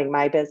I'm running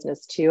my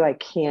business too, I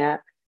can't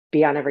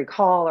be on every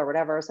call or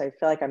whatever. So I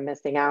feel like I'm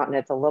missing out, and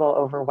it's a little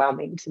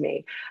overwhelming to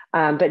me.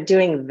 But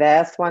doing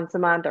this once a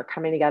month, or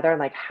coming together and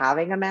like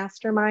having a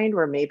mastermind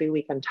where maybe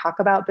we can talk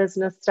about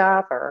business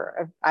stuff,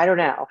 or I don't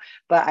know,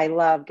 but I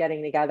love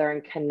getting together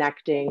and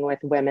connecting with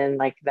women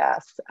like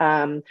this.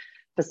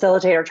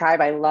 Facilitator Tribe,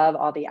 I love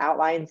all the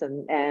outlines,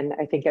 and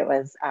I think it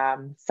was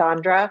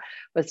Sandra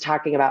was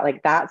talking about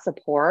like that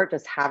support,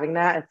 just having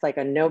that. It's like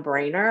a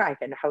no-brainer. I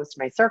can host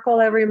my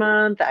circle every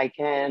month. I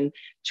can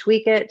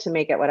tweak it to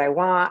make it what I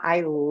want.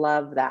 I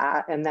love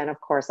that. And then of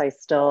course I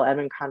still am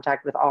in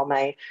contact with all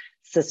my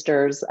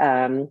sisters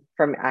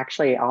from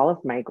actually all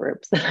of my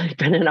groups that I've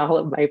been in, all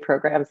of my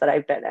programs that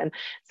I've been in.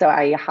 So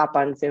I hop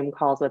on Zoom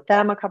calls with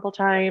them a couple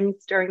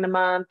times during the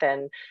month.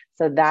 And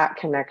so that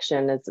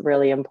connection is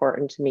really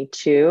important to me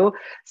too.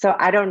 So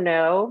I don't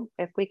know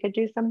if we could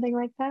do something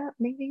like that,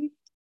 maybe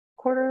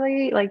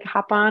quarterly, like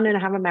hop on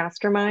and have a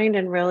mastermind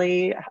and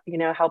really,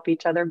 help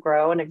each other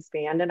grow and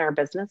expand in our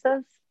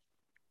businesses.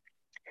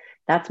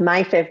 That's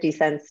my 50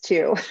 cents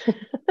too.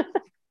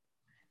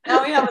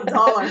 Now we have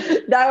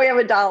 $1. Now we have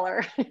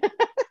 $1.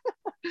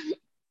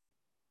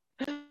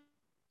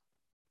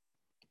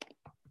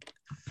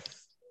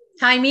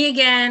 Hi, me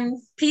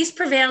again. Peace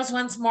prevails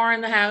once more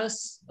in the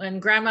house when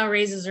Grandma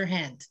raises her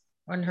hand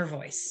on her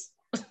voice.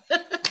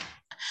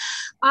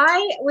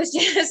 I was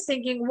just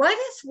thinking, what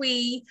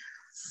if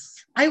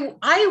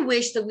I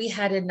wish that we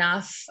had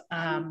enough,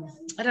 I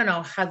don't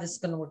know how this is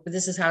going to work, but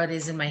this is how it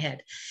is in my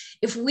head.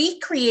 If we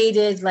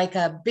created like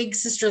a big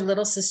sister,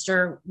 little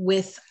sister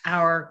with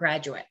our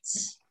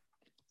graduates,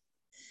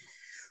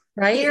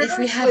 right? Here, if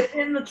we have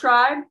within the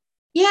tribe?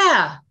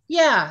 Yeah.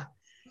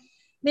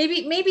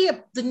 Maybe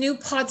the new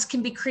pods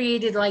can be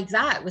created like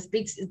that with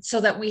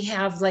so that we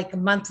have like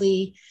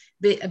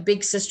a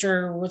big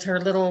sister with her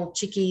little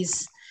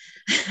chickies,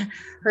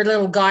 her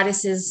little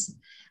goddesses,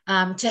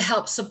 to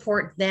help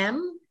support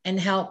them and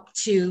help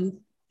to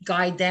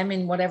guide them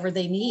in whatever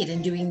they need,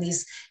 and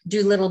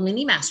do little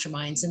mini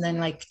masterminds. And then,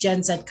 like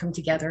Jen said, come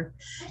together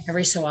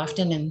every so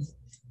often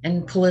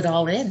and pull it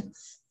all in.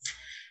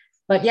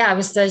 But yeah, I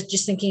was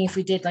just thinking if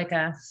we did like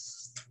a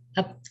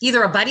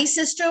either a buddy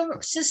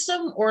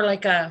system or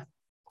like a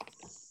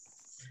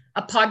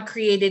pod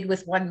created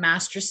with one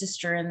master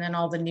sister and then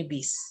all the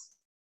newbies.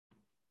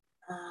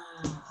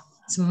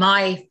 It's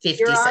my 50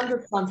 You're cents.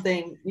 onto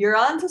something. You're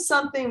onto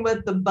something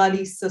with the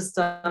buddy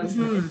system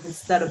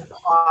instead of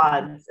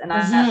pods. And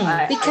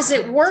because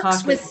it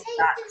works with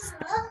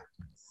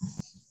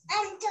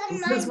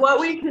because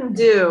what we can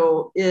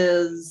do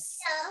is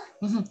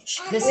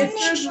if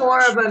there's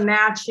more of a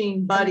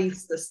matching buddy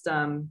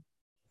system,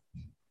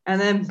 and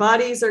then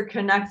buddies are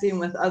connecting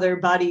with other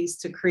buddies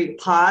to create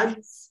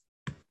pods,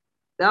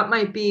 that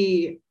might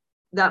be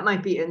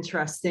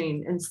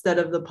interesting instead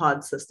of the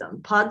pod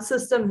system. Pod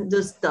system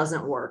just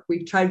doesn't work.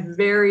 We've tried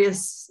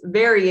various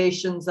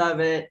variations of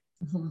it.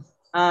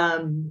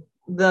 In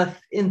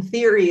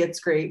theory it's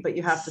great, but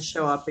you have to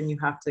show up and you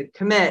have to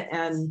commit.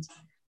 And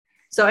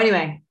so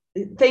anyway,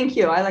 thank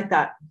you. I like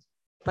that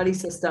buddy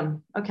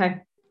system.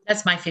 Okay.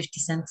 That's my 50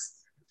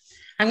 cents.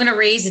 I'm going to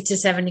raise it to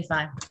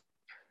 75.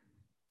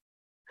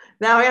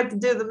 Now we have to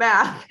do the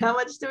math. How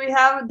much do we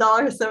have?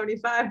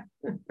 $1.75.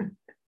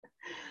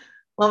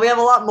 Well, we have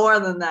a lot more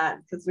than that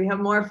because we have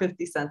more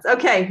 50 cents.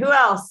 Okay, who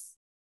else?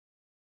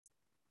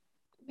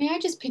 May I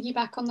just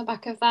piggyback on the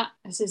back of that?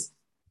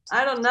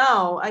 I don't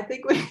know. I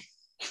think we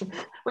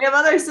have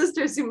other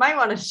sisters who might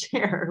want to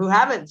share who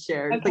haven't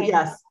shared. Okay. But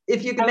yes,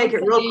 if you can make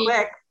it real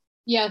quick.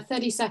 Yeah,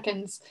 30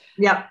 seconds.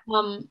 Yep.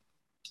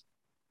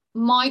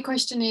 My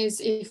question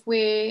is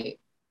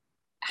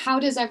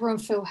how does everyone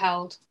feel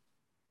held?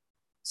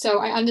 So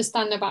I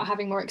understand about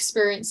having more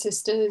experienced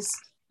sisters,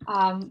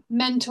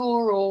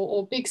 mentor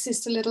or big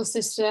sister, little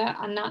sister,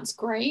 and that's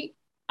great.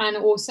 And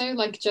also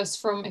like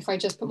if I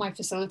just put my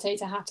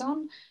facilitator hat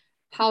on,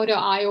 how do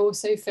I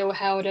also feel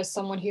held as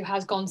someone who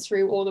has gone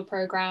through all the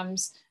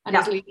programs and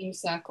is leading a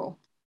circle?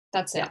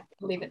 That's it.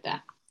 I'll leave it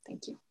there.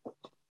 Thank you.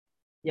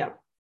 Yeah.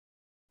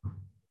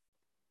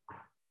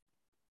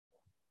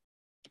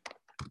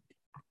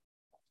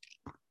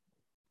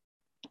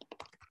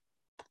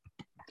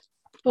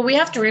 But we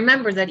have to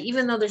remember that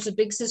even though there's a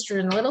big sister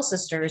and little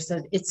sisters,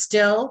 that it's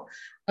still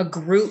a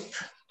group.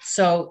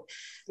 So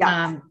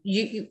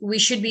we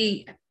should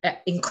be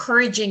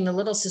encouraging the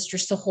little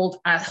sisters to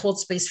hold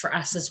space for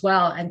us as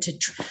well, and to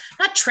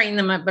not train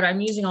them up, but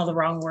I'm using all the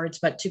wrong words,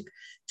 but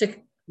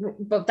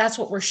but that's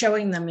what we're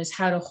showing them, is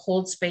how to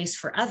hold space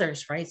for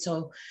others, right?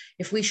 So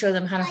if we show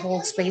them how to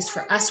hold space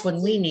for us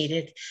when we need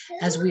it,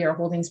 as we are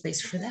holding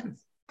space for them.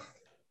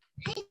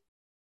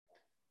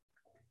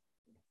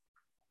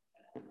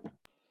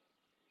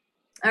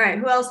 All right,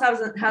 who else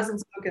hasn't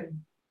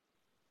spoken?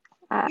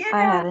 I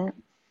haven't.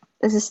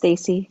 This is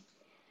Stacy.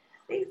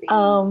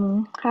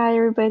 Hi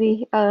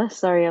everybody.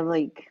 Sorry,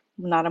 I'm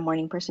not a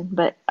morning person,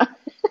 but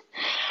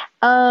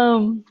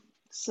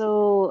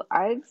so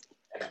I've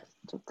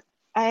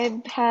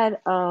had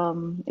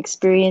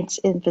experience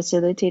in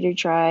Facilitator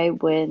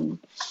Tribe when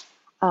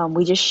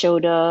we just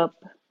showed up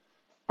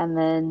and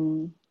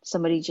then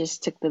somebody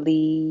just took the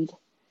lead,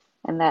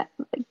 and that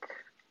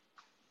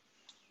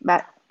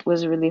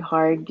was really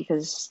hard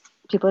because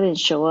people didn't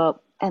show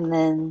up. And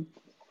then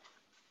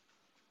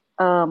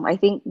I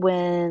think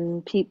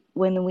when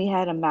we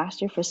had a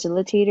master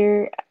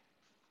facilitator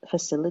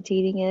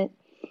facilitating it,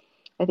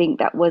 I think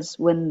that was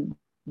when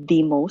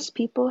the most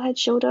people had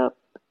showed up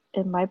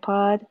in my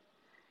pod.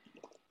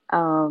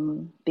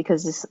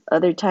 Because this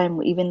other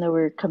time, even though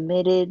we're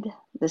committed,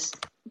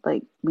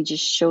 we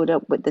just showed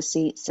up with the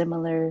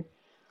similar,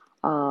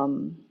 I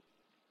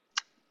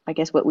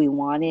guess what we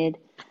wanted.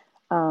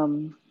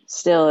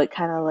 Still, it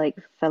kind of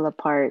fell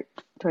apart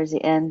towards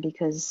the end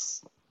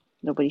because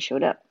nobody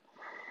showed up.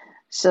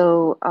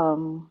 So,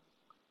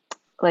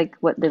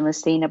 what they were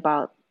saying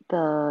about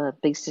the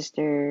big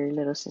sister,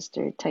 little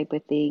sister type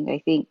of thing, I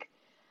think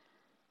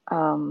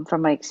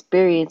from my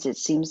experience, it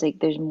seems like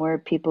there's more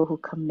people who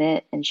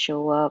commit and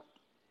show up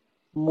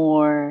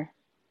more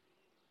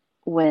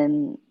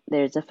when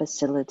there's a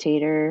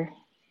facilitator,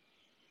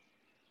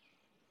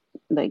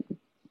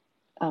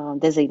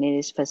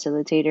 designated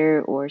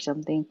facilitator or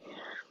something.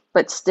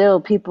 But still,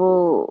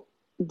 people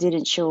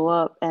didn't show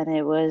up, and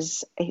it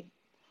was, I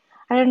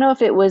don't know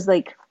if it was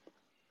the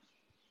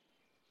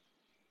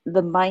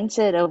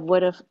mindset of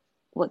what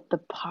the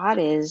pod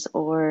is,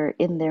 or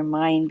in their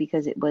mind,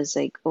 because it was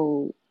I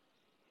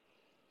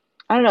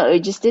don't know, it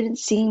just didn't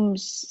seem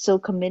so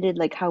committed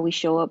like how we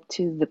show up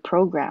to the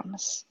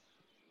programs.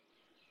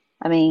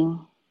 I mean,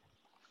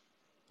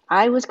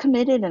 I was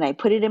committed and I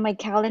put it in my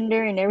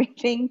calendar and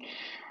everything,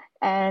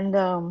 and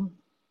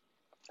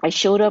I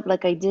showed up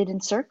like I did in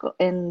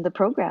the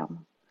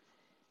program.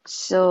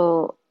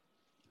 So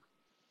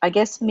I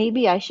guess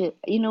maybe I should,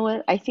 you know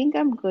what, I think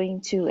I'm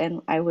going to,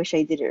 and I wish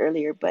I did it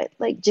earlier, but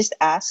just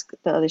ask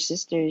the other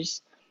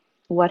sisters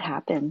what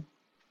happened.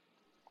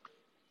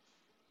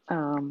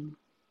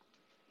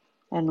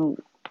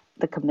 And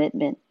the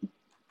commitment.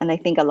 And I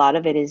think a lot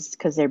of it is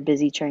because they're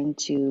busy trying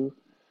to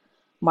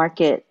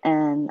market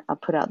and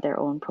put out their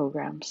own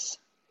programs.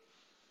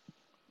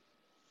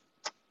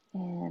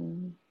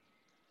 And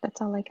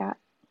that's all I got.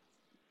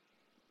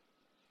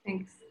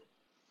 Thanks.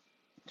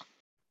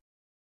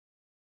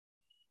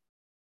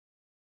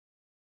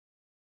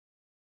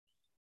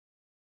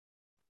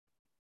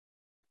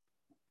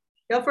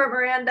 Go for it,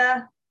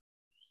 Miranda.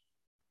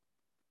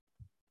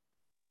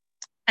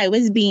 I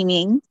was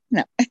beaming.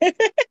 No.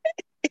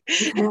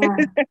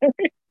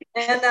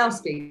 And now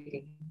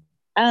speaking.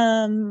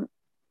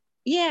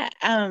 Yeah,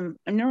 I'm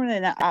normally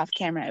not off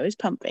camera. I was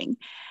pumping.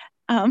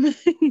 For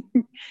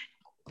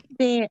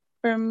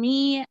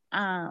me,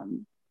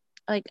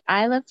 like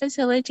I love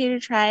Facilitator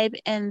Tribe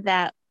and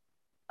that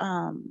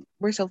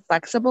we're so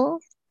flexible.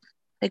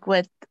 Like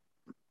with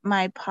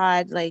my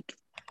pod, like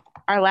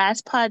our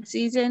last pod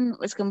season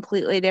was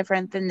completely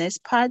different than this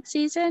pod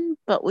season,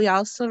 but we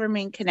also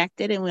remain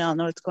connected and we all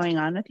know what's going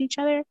on with each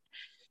other.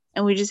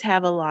 And we just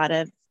have a lot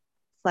of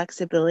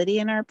flexibility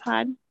in our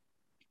pod.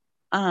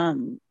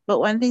 But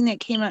one thing that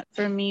came up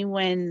for me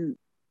when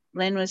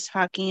Lynn was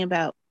talking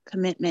about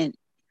commitment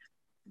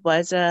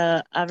was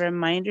a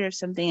reminder of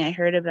something I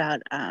heard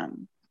about.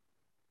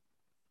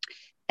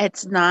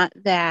 It's not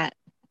that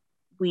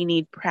we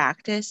need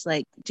practice,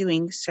 like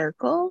doing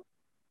circle,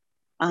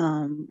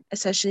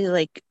 especially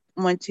like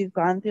once we've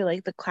gone through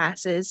like the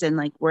classes and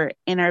like we're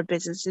in our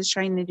businesses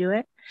trying to do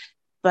it,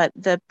 but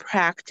the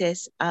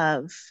practice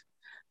of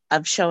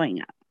showing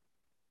up.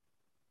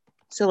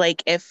 So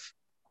like if,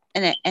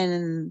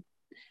 and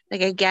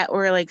like I get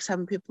where like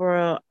some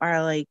people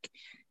are like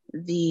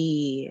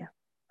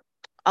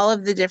all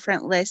of the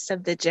different lists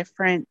of the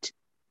different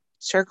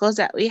circles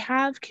that we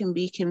have can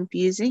be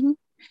confusing.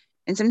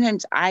 And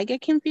sometimes I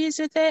get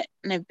confused with it,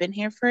 and I've been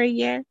here for a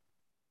year.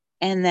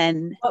 And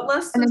then what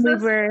list is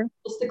this?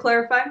 Just to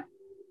clarify.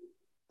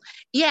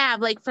 Yeah,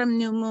 like from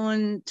new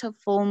moon to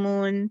full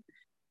moon,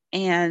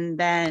 and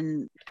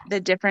then the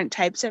different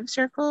types of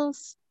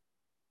circles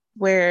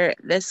where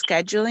the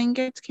scheduling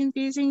gets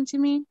confusing to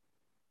me.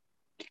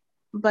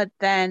 But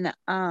then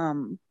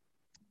and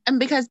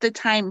because the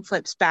time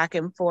flips back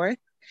and forth,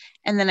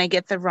 and then I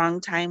get the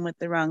wrong time with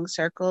the wrong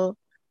circle,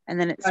 and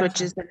then it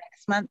switches the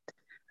next month.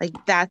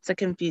 Like that's the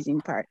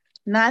confusing part.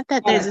 Not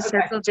that there's a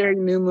circle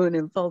during new moon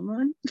and full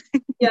moon.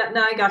 Yeah,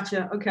 no, I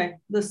gotcha. Okay,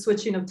 the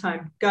switching of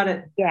time. Got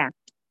it. Yeah.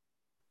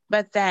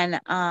 But then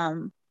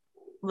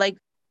like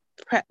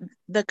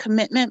the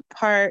commitment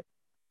part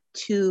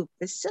to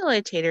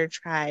Facilitator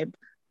Tribe,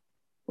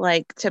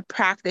 like to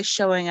practice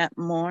showing up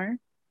more,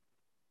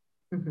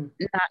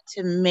 not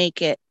to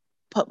make it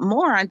put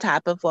more on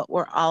top of what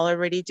we're all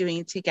already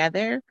doing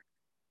together.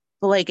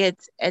 But like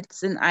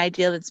it's an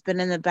idea that's been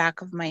in the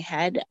back of my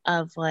head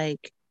of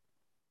like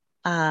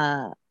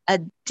a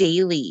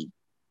daily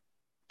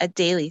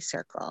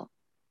circle.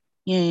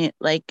 You know,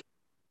 like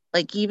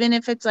even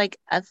if it's like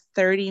a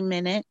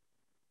 30-minute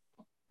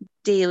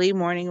daily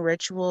morning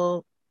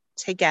ritual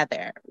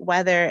together,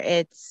 whether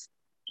it's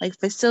like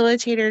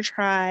Facilitator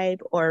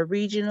Tribe or a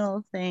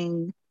regional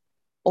thing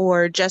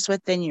or just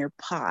within your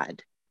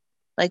pod,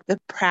 like the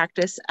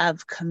practice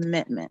of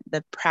commitment,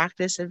 the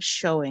practice of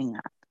showing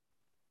up.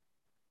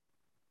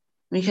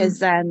 Because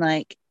then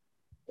like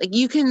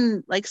you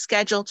can like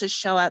schedule to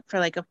show up for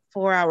like a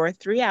 4-hour,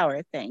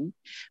 3-hour thing.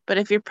 But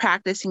if you're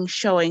practicing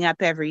showing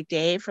up every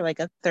day for like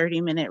a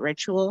 30-minute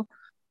ritual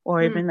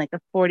or even like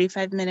a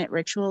 45-minute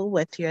ritual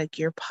with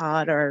your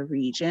pod or a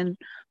region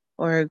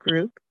or a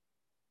group,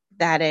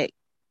 that it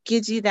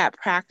gives you that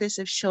practice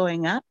of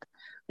showing up,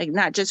 like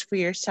not just for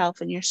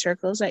yourself and your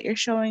circles that you're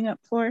showing up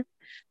for,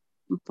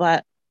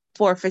 but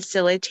for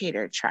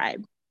Facilitator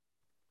Tribe.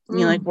 You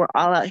know, like we're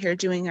all out here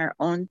doing our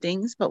own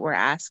things, but we're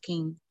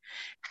asking,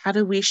 how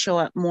do we show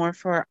up more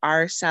for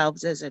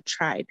ourselves as a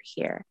tribe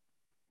here?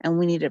 And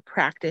we need to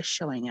practice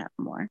showing up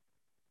more.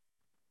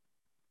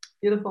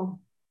 Beautiful.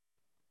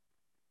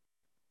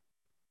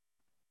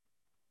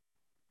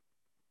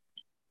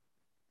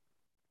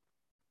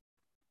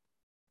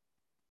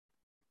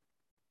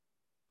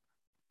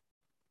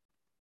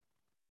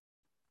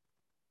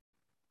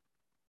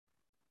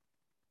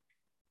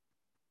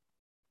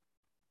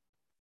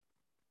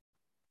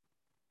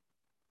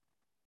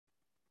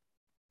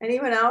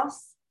 Anyone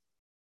else?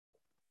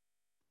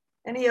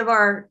 Any of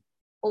our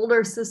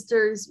older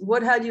sisters,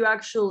 what had you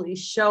actually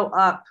show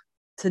up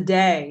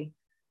today?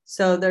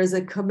 So there's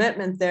a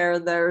commitment there.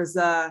 There's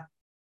a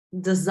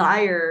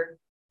desire.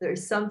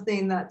 There's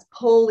something that's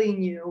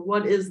pulling you.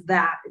 What is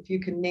that, if you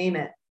can name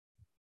it?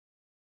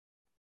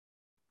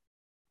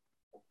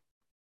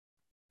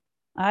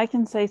 I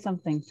can say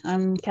something.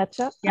 I'm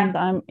Katja, and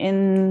I'm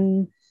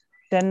in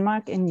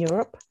Denmark in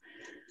Europe.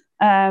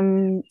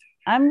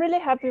 I'm really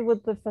happy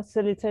with the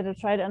Facilitator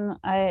Tribe, and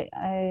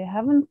I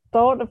haven't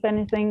thought of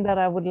anything that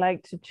I would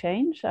like to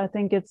change. I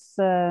think it's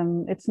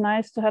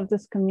nice to have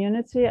this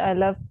community. I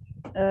love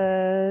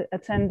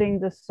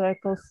attending the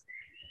circles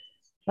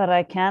that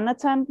I can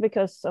attend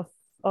because of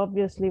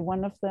obviously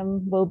one of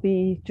them will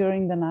be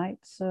during the night,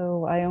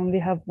 so I only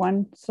have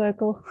one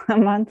circle a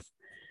month.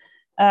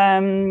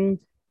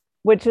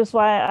 Which is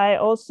why I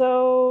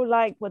also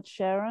like what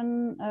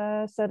Sharon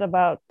said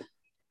about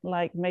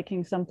like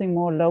making something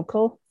more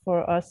local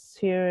for us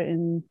here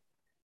in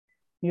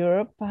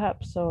Europe,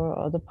 perhaps, or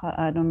other part,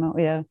 I don't know.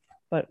 Yeah,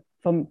 but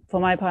for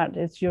my part,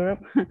 it's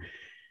Europe.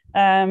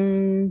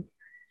 I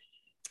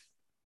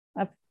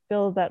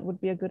feel that would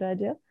be a good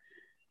idea.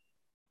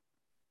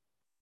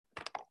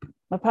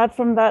 apart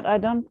from that, I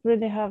don't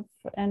really have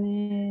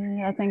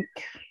any, I think,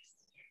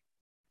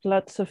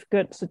 lots of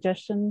good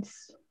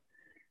suggestions.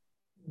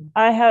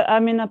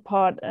 I'm in a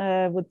pod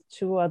with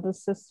 2 other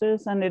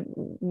sisters, and it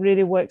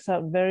really works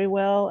out very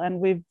well. And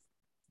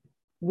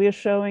we're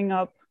showing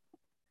up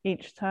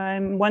each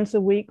time. Once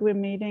a week we're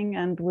meeting,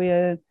 and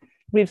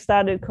we've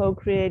started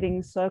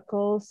co-creating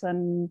circles,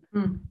 and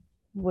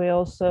we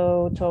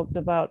also talked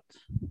about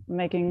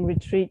making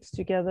retreats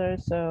together.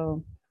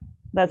 So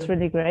that's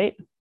really great.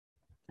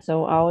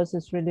 So ours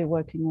is really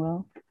working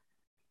well.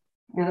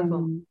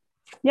 Beautiful.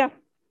 Yeah,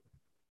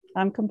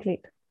 I'm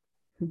complete.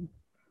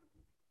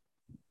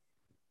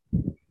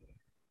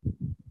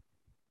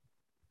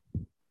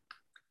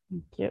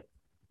 Thank you.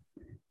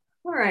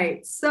 All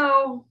right.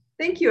 So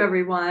thank you,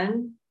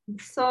 everyone.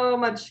 So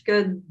much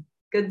good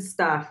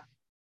stuff.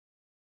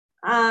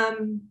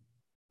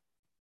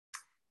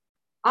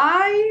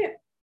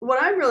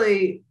 What I'm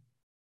really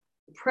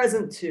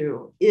present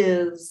to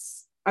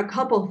is a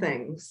couple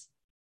things.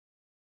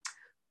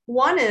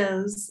 One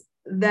is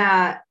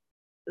that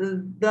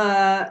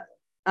the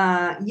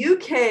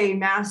UK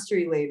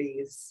Mastery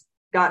ladies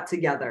got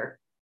together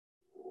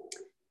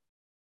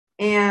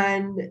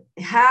and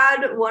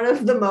had one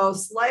of the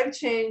most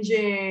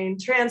life-changing,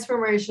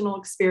 transformational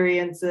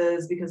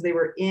experiences because they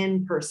were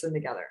in person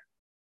together.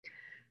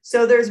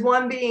 So there's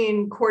one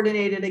being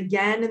coordinated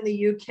again in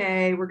the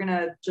UK. We're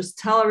gonna just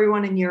tell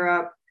everyone in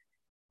Europe.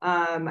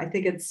 I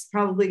think it's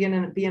probably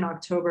gonna be in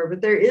October,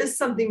 but there is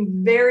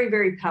something very,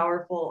 very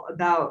powerful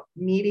about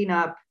meeting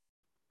up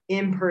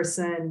in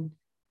person,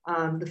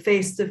 the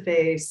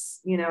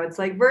face-to-face. You know, it's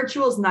like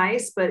virtual is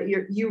nice, but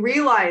you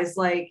realize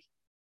like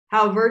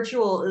how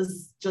virtual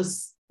is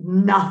just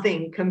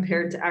nothing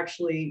compared to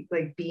actually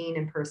like being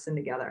in person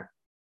together.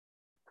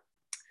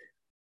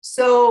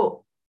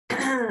 So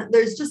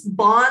there's just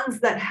bonds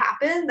that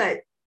happen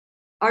that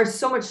are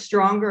so much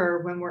stronger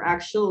when we're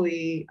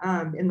actually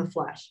in the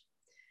flesh.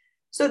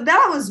 So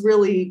that was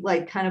really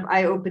like kind of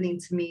eye-opening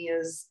to me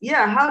is,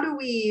 yeah, how do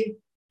we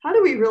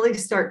really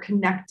start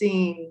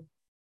connecting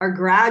our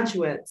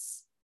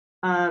graduates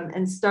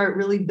and start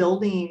really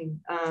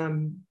building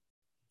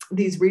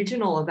these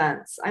regional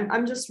events?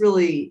 I'm just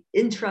really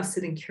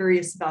interested and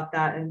curious about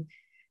that,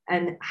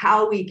 and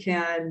how we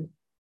can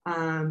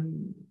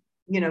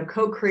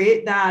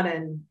co-create that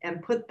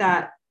and put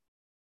that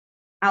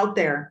out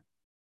there,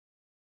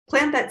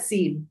 plant that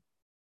seed.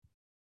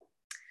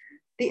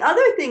 The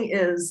other thing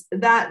is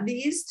that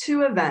these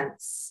 2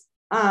 events,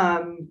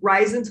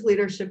 Rise into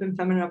Leadership and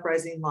Feminine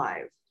Uprising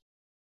Live,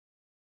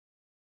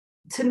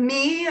 to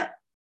me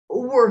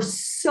were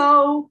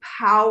so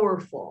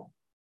powerful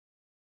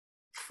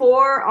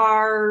for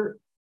our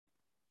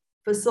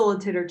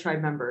facilitator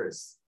tribe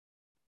members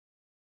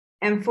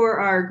and for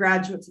our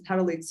graduates of How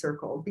to Lead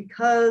Circle,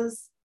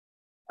 because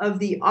of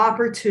the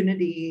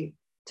opportunity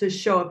to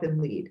show up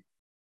and lead.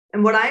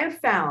 And what I have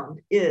found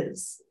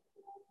is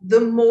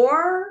the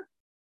more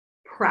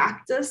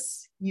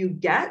practice you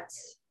get,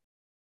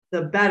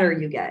 the better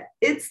you get.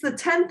 It's the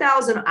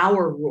 10,000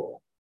 hour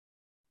rule.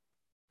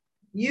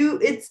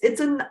 It's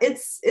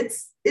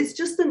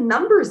just a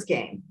numbers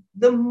game.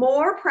 The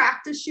more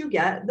practice you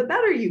get, the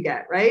better you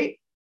get, right?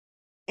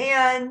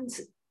 And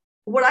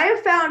what I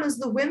have found is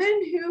the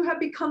women who have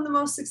become the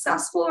most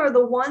successful are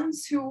the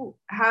ones who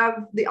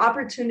have the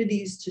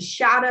opportunities to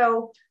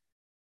shadow,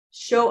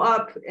 show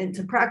up, and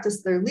to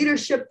practice their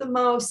leadership the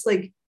most.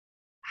 Like,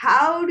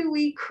 how do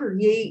we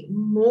create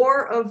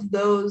more of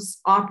those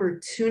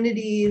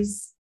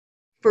opportunities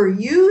for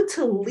you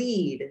to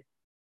lead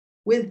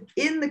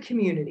within the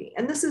community?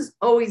 And this has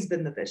always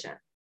been the vision.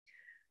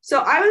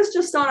 So I was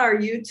just on our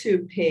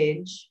YouTube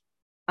page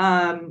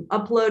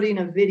uploading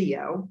a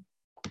video.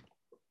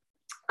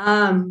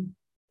 And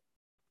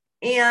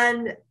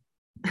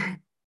I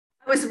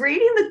was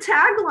reading the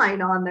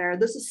tagline on there.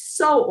 This is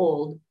so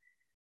old.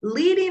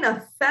 Leading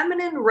a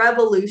feminine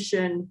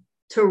revolution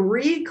to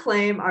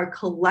reclaim our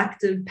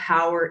collective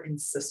power and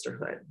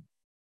sisterhood.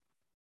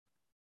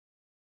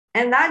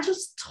 And that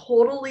just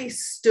totally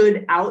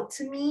stood out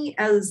to me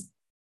as,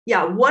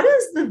 yeah, what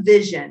is the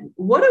vision?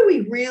 What are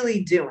we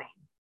really doing?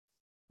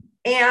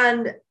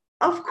 And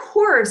of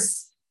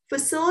course,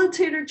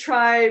 Facilitator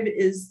Tribe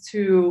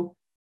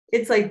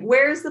it's like,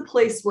 where's the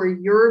place where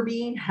you're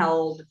being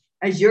held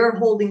as you're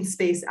holding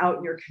space out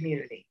in your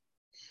community?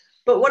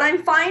 But what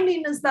I'm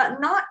finding is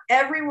that not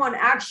everyone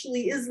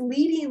actually is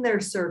leading their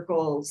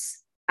circles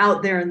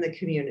out there in the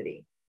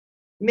community.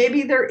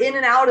 Maybe they're in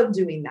and out of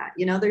doing that.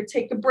 You know, they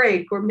take a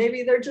break, or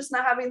maybe they're just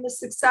not having the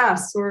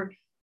success, or,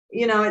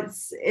 you know,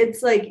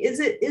 it's like,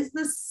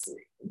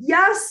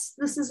 yes,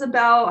 this is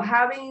about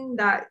having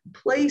that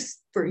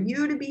place for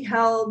you to be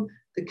held,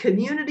 the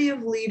community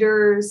of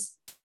leaders,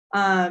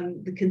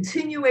 the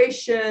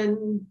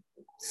continuation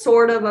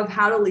sort of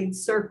How to Lead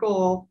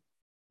Circle.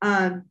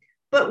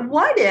 But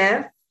what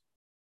if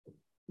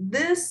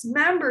this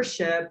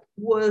membership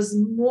was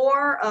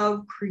more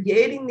of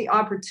creating the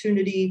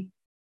opportunity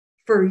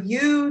for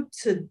you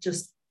to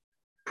just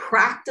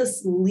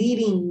practice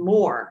leading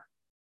more?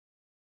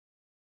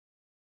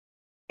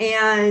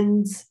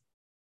 and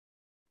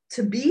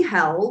to be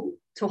held,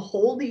 to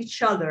hold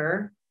each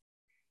other.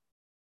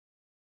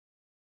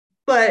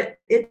 But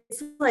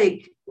it's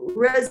like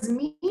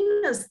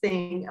Resmina's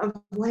thing of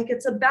like,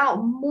 it's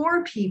about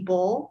more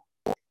people.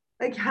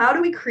 Like, how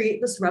do we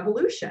create this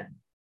revolution?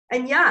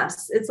 And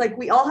yes, it's like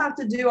we all have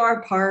to do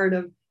our part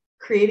of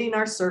creating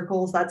our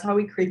circles. That's how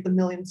we create the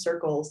million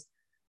circles.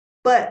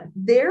 But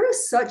there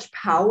is such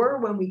power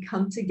when we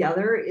come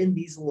together in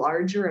these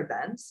larger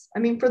events. I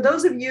mean, for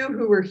those of you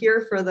who were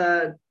here for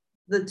the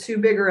two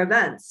bigger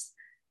events,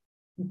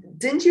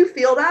 didn't you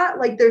feel that?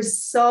 Like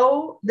there's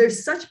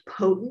such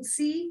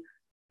potency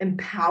and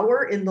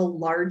power in the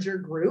larger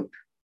group.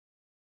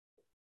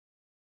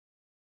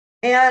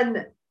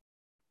 And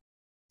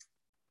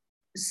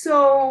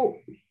so,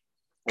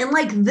 and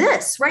like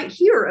this right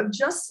here of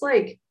just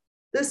like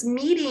this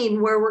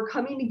meeting where we're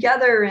coming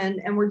together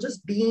and we're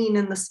just being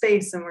in the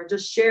space and we're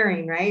just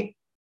sharing, right?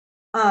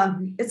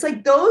 It's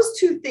like those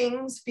two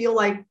things feel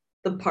like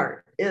the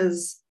part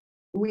is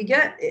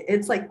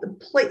it's like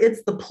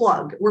it's the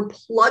plug. We're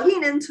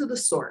plugging into the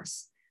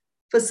source.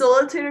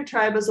 Facilitator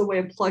Tribe is a way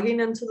of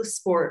plugging into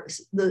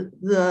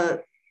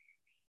the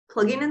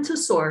plugging into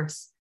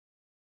source,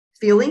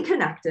 feeling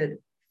connected,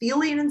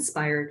 feeling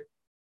inspired,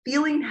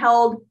 feeling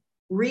held,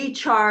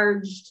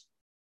 recharged,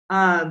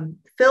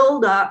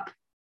 filled up,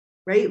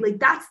 right? Like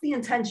that's the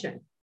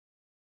intention.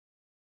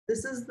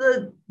 This is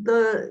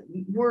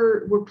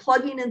we're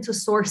plugging into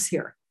source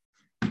here.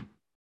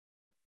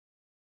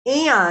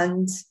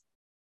 And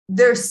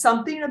there's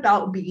something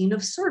about being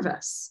of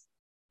service.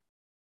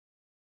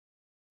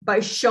 By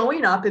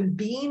showing up and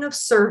being of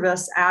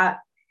service at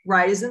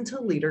Rise into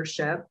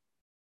Leadership,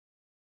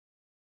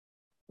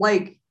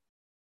 like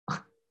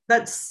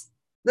there's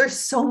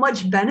so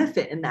much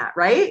benefit in that,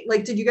 right?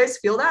 Like, did you guys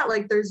feel that?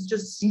 Like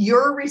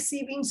you're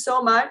receiving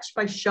so much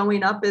by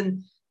showing up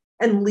and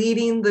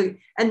leading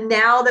and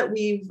now that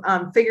we've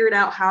figured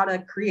out how to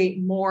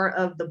create more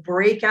of the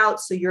breakouts,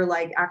 so you're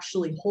like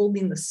actually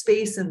holding the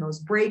space in those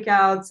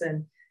breakouts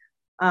and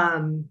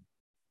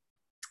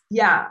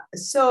yeah,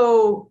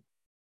 so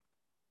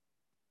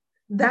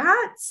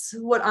that's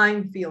what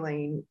I'm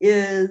feeling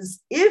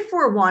is if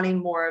we're wanting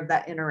more of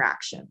that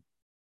interaction,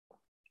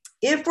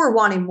 if we're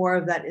wanting more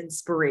of that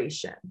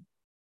inspiration,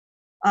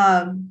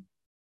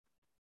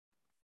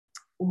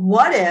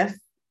 what if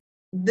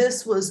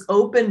this was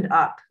opened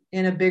up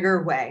in a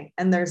bigger way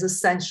and there's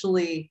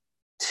essentially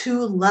 2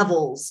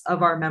 levels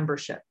of our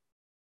membership?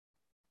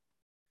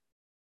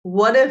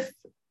 What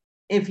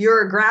if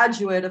you're a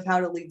graduate of How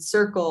to Lead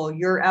Circle,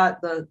 you're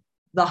at the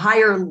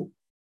higher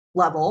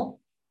level,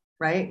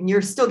 right? And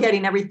you're still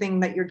getting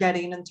everything that you're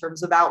getting in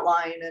terms of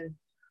outline and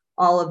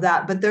all of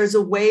that. But there's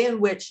a way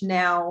in which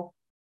now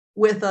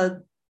with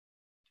a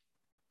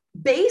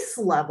base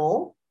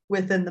level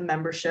within the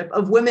membership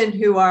of women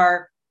who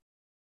are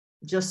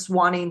just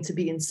wanting to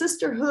be in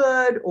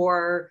sisterhood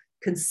or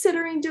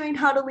considering doing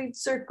How to Lead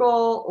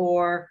Circle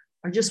or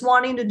are just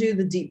wanting to do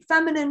the deep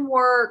feminine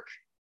work.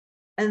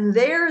 And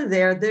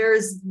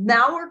there's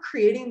now we're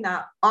creating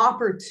that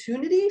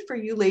opportunity for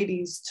you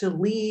ladies to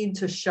lead,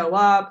 to show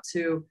up,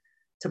 to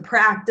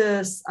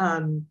practice.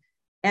 And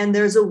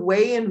there's a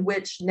way in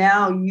which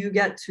now you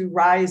get to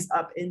rise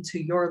up into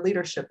your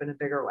leadership in a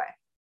bigger way.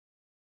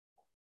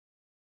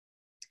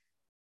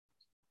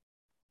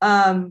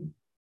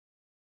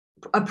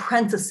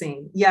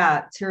 Apprenticing.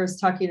 Yeah,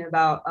 Tara's talking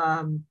about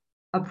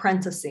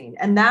apprenticing.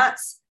 And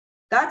that's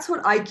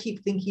what I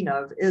keep thinking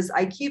of is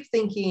I keep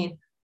thinking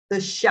the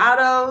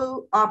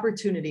shadow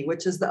opportunity,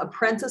 which is the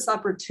apprentice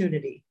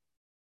opportunity,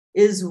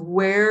 is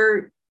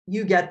where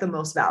you get the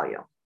most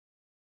value.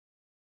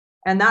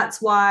 And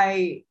that's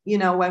why,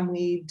 when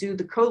we do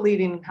the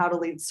co-leading How to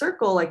Lead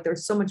Circle, like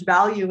there's so much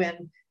value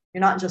in,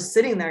 you're not just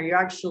sitting there, you're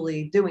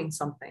actually doing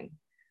something.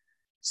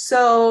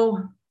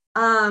 So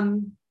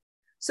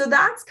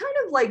that's kind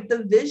of like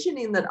the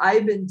visioning that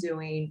I've been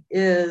doing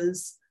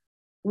is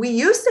we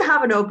used to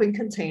have an open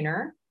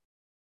container,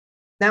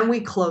 then we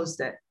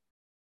closed it.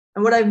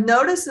 And what I've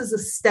noticed is a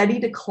steady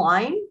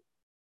decline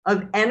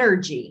of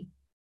energy,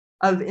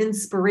 of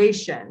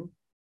inspiration,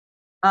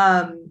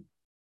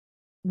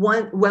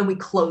 when we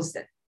closed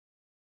it.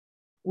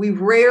 We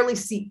rarely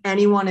see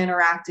anyone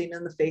interacting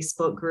in the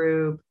Facebook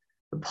group.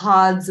 The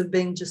pods have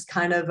been just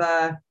kind of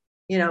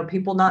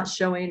people not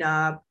showing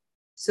up.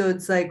 So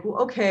it's like,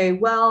 okay,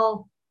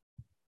 well,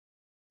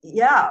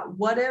 yeah,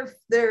 what if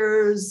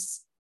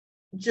there's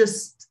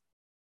just,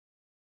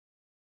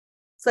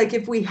 it's like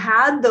if we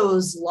had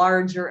those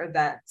larger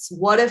events,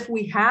 what if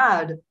we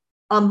had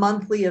a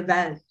monthly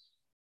event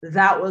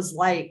that was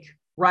like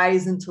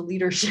Rise into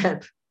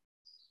Leadership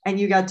and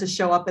you got to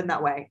show up in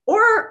that way?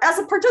 Or as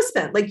a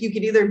participant, like you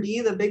could either be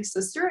the big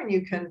sister and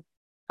you can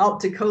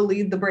help to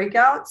co-lead the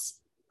breakouts,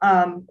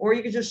 or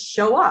you could just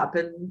show up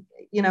and,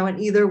 in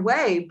either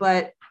way.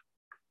 But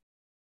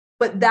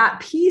that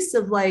piece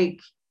of like,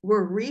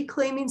 we're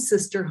reclaiming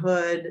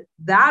sisterhood,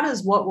 that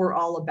is what we're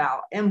all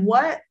about. And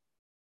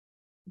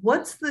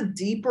what's the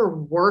deeper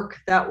work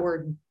that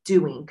we're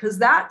doing? Because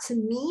that to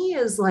me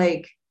is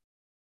like,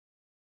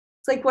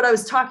 it's like what I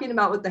was talking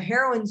about with the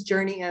heroine's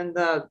journey and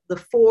the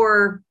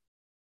four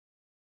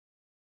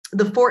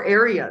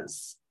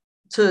areas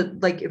to,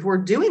 like, if we're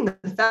doing the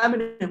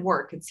feminine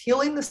work, it's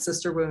healing the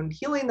sister wound,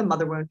 healing the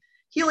mother wound,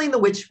 healing the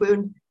witch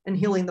wound, and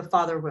healing the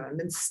father wound,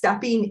 and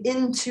stepping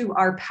into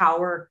our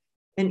power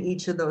in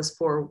each of those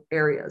four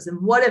areas.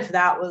 And what if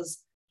that was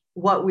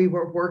what we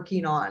were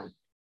working on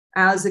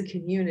as a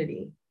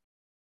community,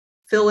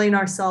 filling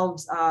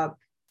ourselves up,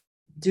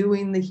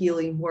 doing the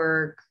healing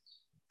work,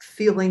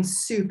 feeling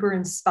super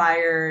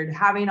inspired,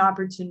 having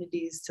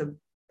opportunities to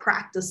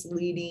practice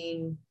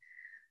leading.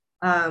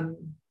 And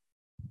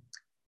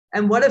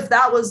what if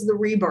that was the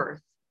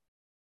rebirth?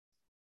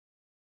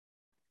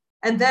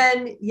 And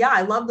then, yeah,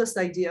 I love this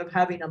idea of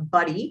having a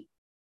buddy,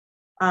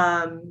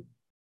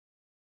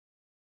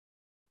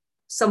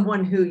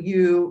 someone who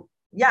you,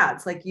 yeah,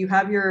 it's like you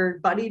have your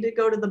buddy to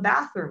go to the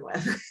bathroom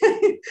with.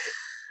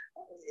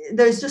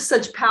 There's just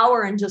such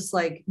power in just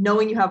like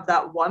knowing you have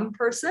that one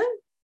person.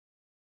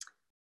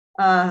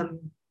 Yeah,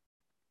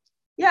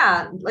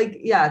 like,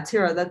 yeah,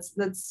 Tyra,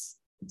 that's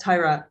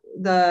Tyra,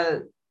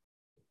 the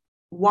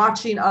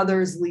watching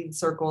others lead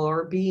circle,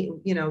 or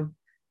being, you know,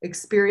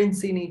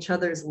 experiencing each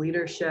other's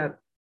leadership.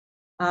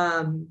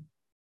 And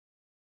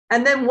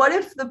then what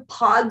if the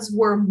pods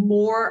were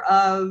more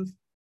of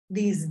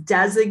these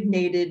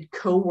designated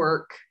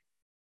co-work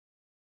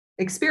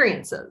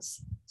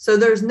experiences? So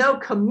there's no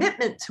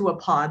commitment to a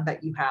pod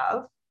that you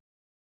have,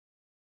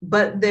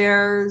 but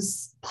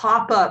there's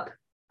pop-up,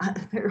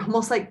 they're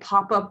almost like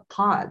pop-up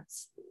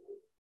pods.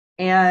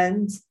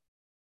 And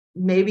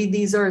maybe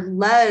these are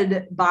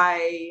led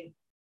by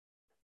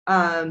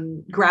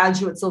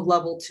graduates of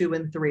level 2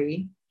 and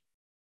 3,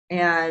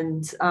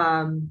 and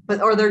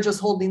or they're just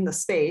holding the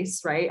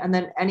space, right? And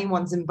then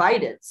anyone's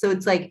invited. So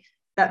it's like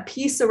that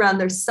piece around,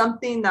 there's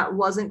something that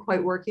wasn't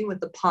quite working with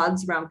the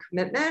pods around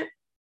commitment,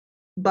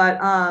 but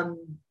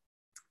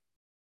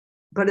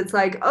it's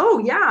like, oh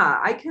yeah,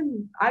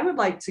 I would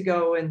like to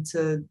go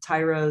into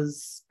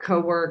Tyra's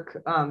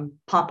co-work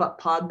pop-up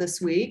pod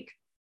this week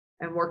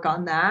and work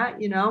on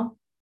that, you know?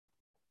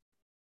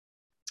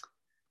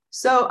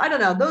 So I don't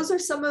know, those are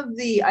some of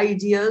the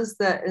ideas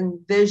that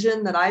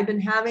envision that I've been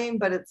having,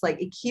 but it's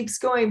like, it keeps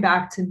going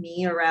back to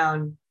me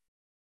around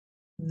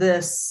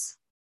this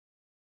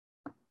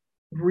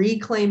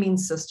reclaiming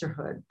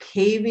sisterhood,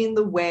 paving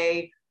the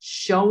way,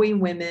 showing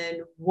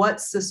women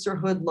what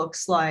sisterhood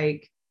looks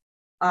like.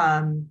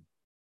 And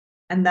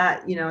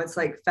that, you know, it's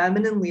like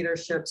feminine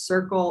leadership,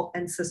 circle,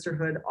 and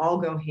sisterhood all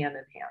go hand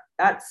in hand.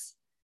 That's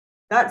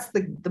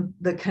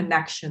the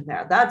connection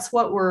there. That's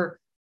what we're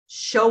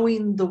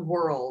showing the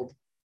world.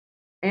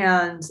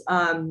 And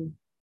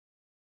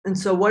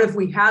so what if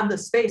we had the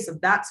space of,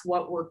 that's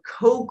what we're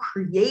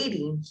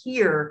co-creating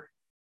here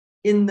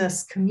in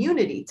this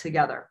community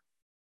together?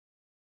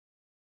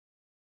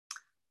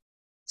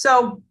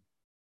 So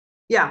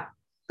yeah,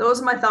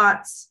 those are my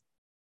thoughts.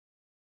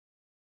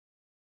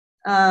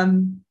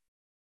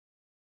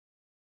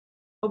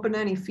 Open to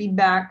any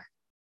feedback.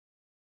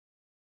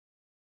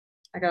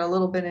 I got a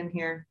little bit in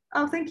here.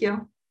 Oh, thank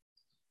you.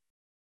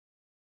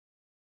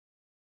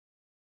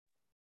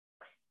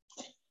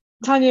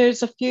 Tanya,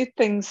 there's a few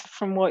things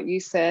from what you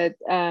said.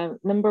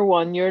 Number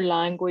one, your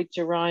language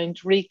around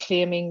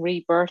reclaiming,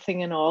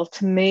 rebirthing and all,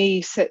 to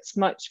me sits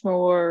much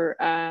more,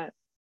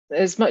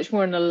 is much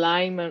more in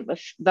alignment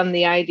with than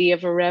the idea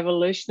of a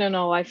revolution and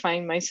all. I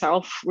find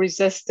myself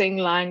resisting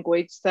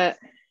language that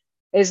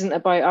isn't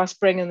about us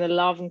bringing the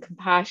love and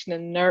compassion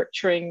and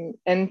nurturing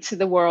into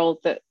the world,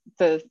 that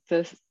the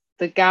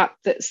gap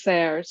that's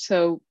there.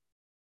 So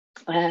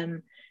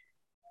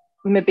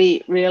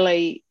maybe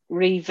really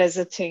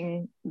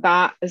revisiting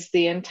that as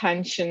the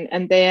intention.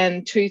 And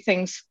then two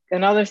things,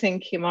 another thing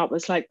came up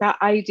was like that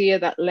idea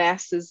that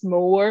less is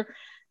more.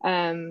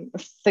 I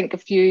think a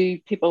few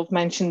people have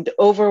mentioned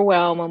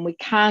overwhelm, and we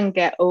can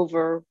get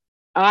over,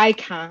 I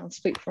can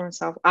speak for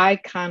myself, I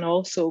can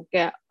also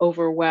get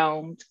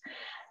overwhelmed.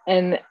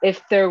 And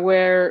if there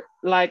were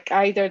like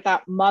either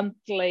that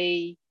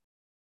monthly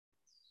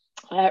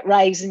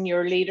rise in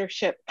your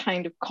leadership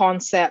kind of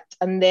concept,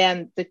 and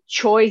then the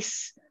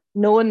choice,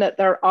 knowing that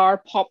there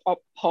are pop-up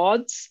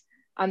pods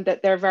and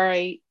that they're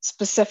very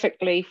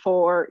specifically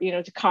for, you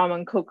know, to come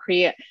and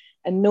co-create,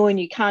 and knowing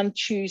you can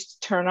choose to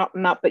turn up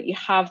in that, but you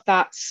have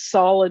that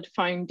solid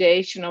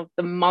foundation of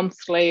the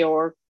monthly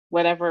or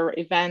whatever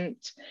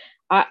event.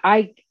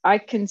 I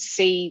can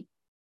see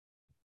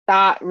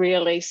that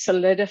really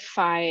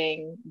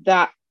solidifying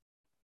that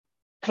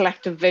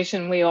collective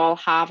vision we all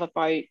have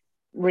about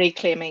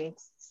reclaiming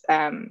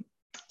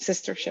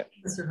sistership.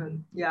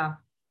 Sisterhood, yeah.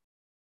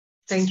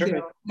 Thank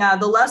you. Yeah,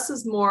 the less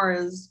is more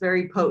is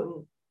very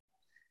potent.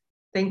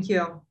 Thank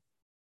you.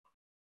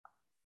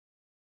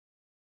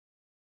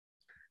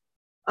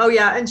 Oh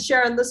yeah, and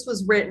Sharon, this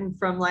was written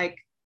from like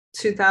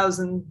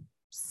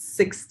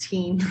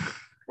 2016.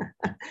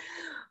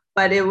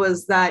 But it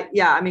was that,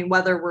 yeah, I mean,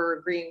 whether we're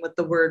agreeing with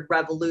the word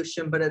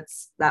revolution, but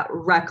it's that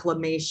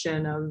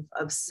reclamation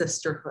of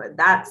sisterhood.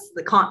 That's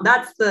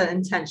the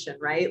intention,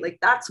 right? Like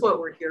that's what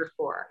we're here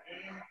for.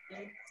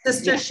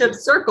 Sistership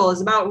Circle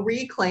is about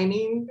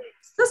reclaiming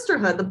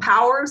sisterhood, the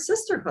power of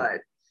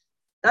sisterhood.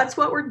 That's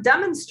what we're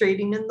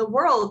demonstrating in the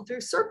world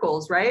through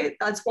circles, right?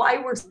 That's why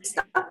we're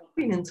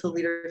stepping into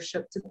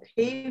leadership, to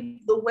pave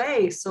the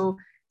way so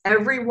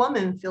every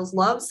woman feels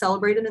loved,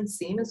 celebrated, and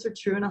seen as her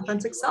true and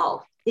authentic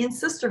self in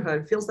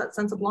sisterhood, feels that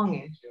sense of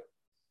belonging.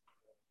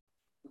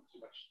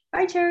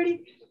 Bye,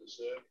 Charity.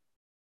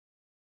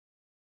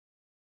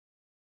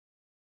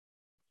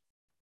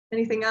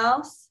 Anything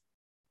else?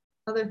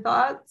 Other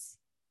thoughts?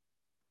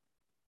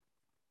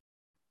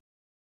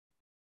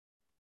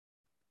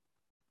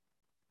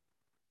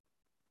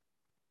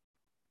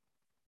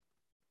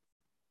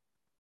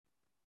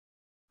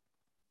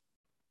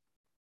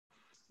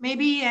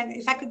 Maybe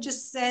if I could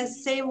just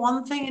say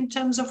one thing in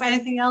terms of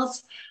anything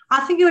else,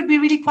 I think it would be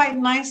really quite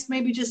nice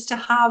maybe just to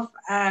have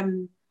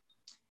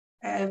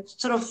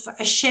sort of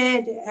a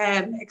shared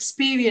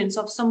experience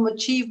of some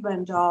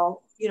achievement,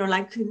 or, you know,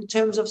 like in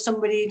terms of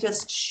somebody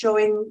just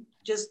showing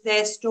just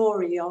their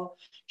story or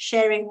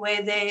sharing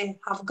where they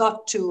have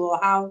got to or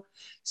how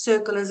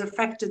Circle has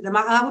affected them.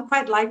 I would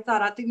quite like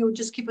that. I think it would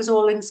just keep us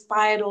all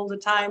inspired all the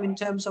time in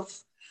terms of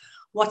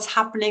what's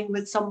happening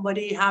with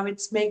somebody, how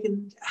it's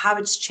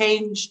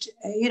changed,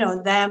 you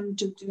know, them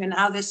and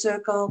how their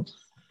circles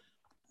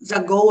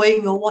are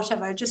going or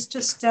whatever. Just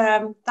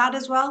that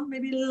as well.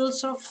 Maybe a little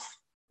sort of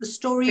the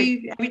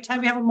story. Every time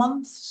we have a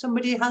month,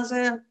 somebody has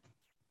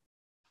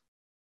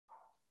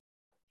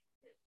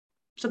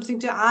something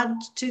to add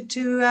to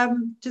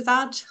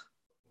that.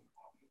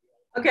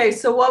 Okay,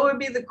 so what would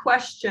be the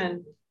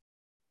question?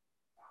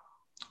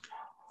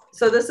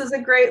 So this is a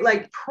great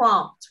like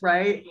prompt,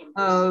 right?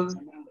 Of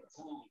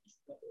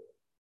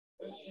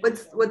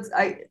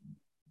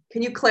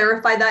can you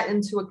clarify that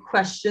into a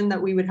question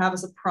that we would have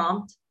as a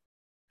prompt?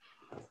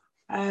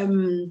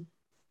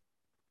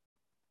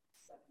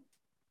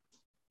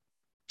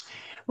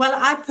 Well,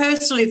 I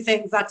personally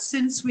think that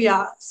since we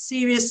are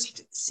serious,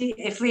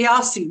 if we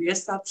are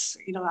serious, that's,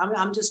 you know,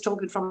 I'm just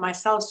talking from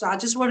myself. So I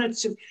just wanted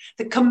to,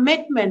 the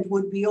commitment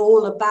would be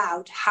all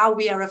about how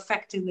we are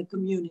affecting the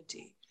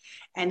community,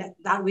 and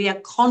that we are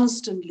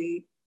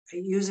constantly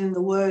using the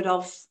word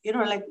of, you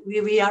know, like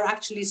we are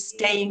actually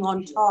staying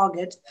on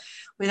target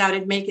without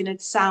it making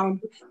it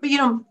sound. But, you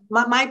know,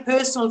 my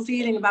personal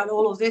feeling about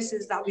all of this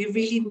is that we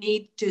really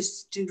need to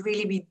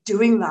really be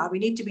doing that. We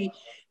need to be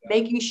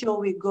making sure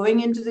we're going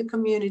into the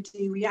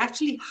community, we're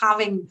actually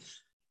having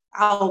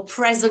our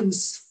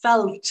presence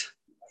felt,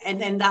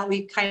 and then that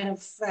we kind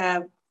of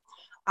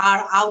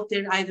are out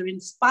there either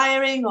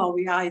inspiring, or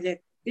we either,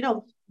 you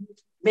know,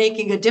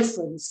 making a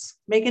difference,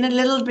 making a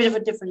little bit of a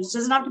difference. It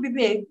doesn't have to be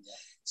big.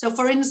 So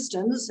for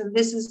instance, and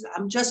this is,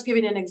 I'm just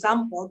giving an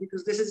example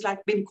because this has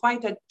like been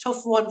quite a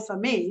tough one for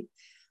me,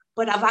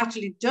 but I've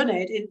actually done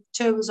it in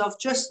terms of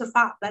just the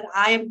fact that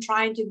I am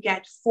trying to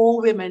get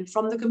 4 women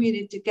from the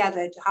community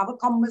together to have a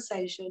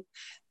conversation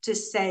to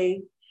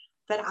say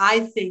that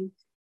I think,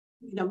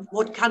 you know,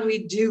 what can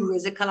we do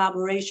as a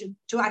collaboration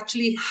to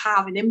actually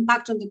have an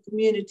impact on the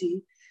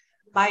community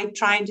by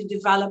trying to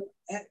develop,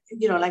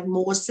 you know, like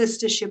more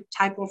sistership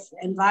type of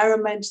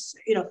environments,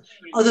 you know,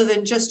 other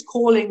than just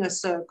calling a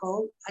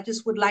circle. I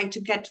just would like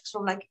to get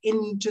sort of like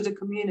into the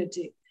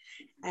community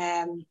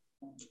and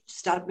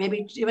start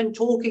maybe even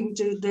talking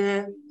to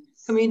the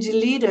community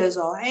leaders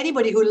or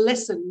anybody who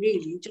listen,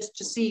 really, just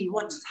to see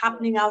what's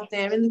happening out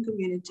there in the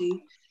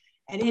community,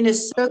 and in a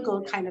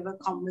circle kind of a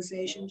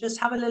conversation, just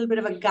have a little bit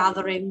of a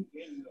gathering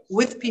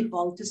with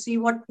people to see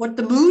what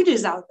the mood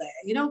is out there,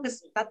 you know,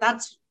 because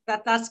that's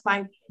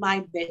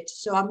my bit.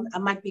 So I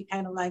might be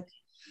kind of like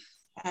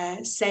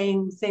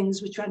saying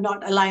things which are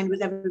not aligned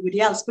with everybody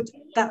else, but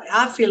that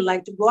I feel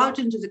like to go out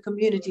into the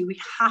community, we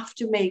have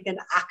to make an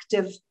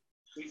active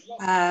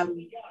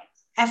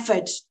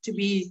effort to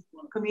be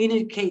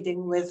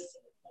communicating with,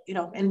 you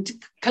know, and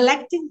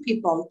collecting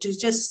people to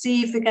just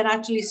see if we can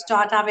actually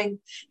start having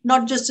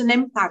not just an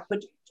impact,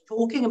 but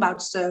talking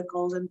about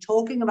circles and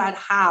talking about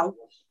how,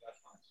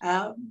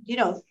 you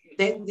know,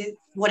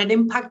 what an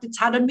impact it's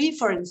had on me,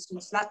 for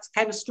instance. That's the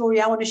kind of story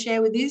I want to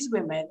share with these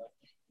women.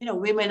 You know,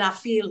 women I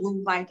feel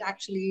who might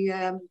actually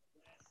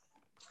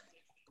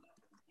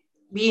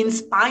be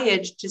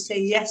inspired to say,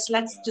 yes,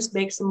 let's just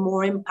make some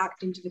more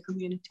impact into the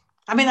community.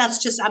 I mean, I'm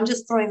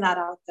just throwing that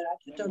out there.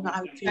 I don't know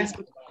how it feels,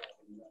 but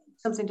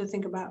something to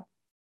think about.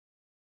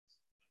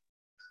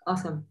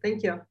 Awesome,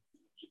 thank you.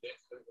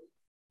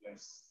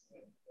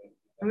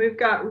 And we've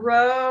got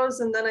Rose,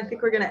 and then I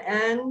think we're gonna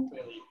end.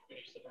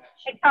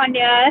 Hey,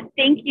 Tanya,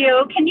 thank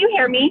you. Can you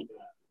hear me?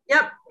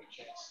 Yep.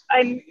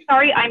 I'm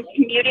sorry, I'm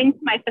commuting to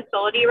my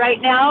facility right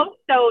now,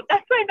 so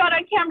that's why I'm not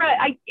on camera.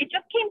 It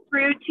just came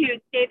through to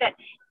say that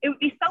it would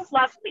be so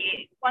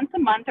lovely once a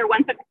month or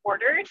once a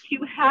quarter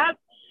to have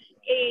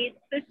a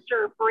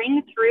sister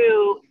bring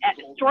through at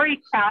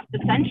Storycraft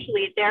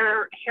essentially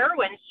their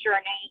heroine's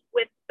journey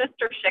with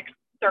Sister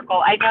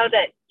Circle. I know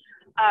that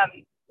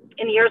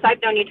in the years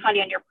I've known you,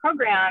 Tanya, and your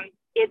program,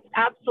 it's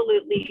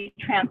absolutely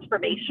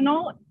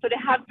transformational. So to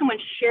have someone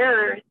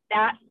share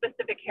that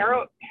specific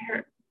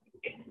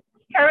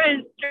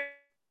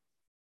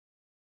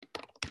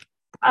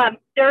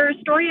their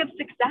story of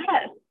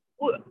success.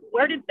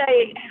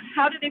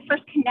 How did they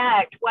first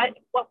connect? What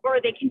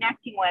were they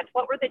connecting with?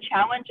 What were the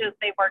challenges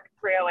they worked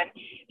through? And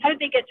how did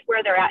they get to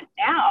where they're at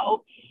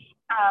now?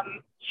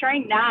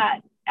 Sharing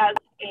that as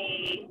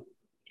a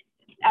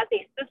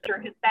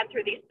sister who's been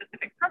through these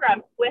specific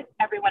programs with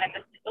everyone in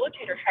this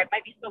facilitator tribe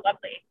might be so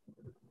lovely.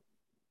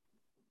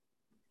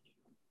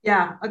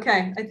 Yeah,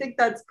 okay. I think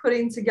that's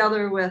putting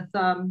together with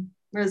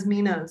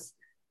Rasmina's.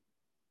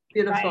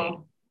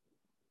 Beautiful.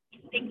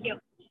 Right. Thank you.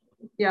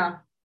 Yeah,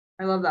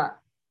 I love that.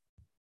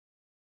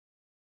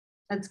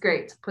 That's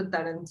great to put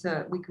that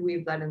into, we could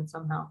weave that in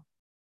somehow.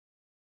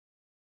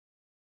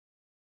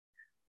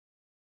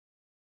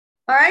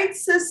 All right,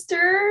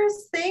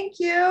 sisters, thank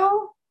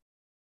you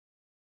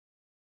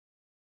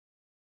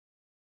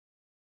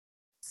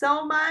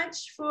so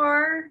much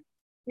for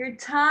your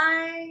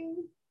time.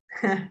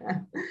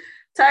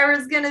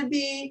 Tyra's gonna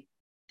be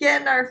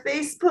getting our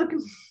Facebook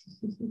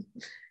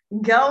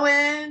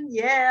going,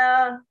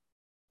 yeah.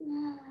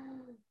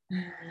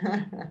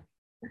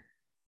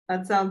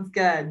 That sounds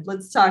good.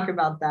 Let's talk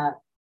about that.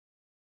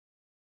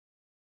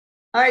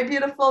 All right,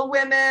 beautiful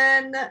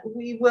women,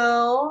 we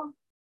will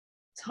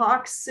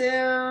talk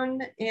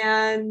soon,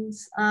 and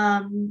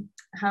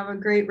have a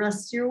great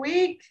rest of your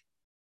week.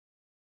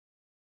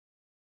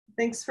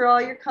 Thanks for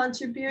all your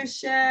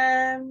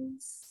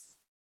contributions.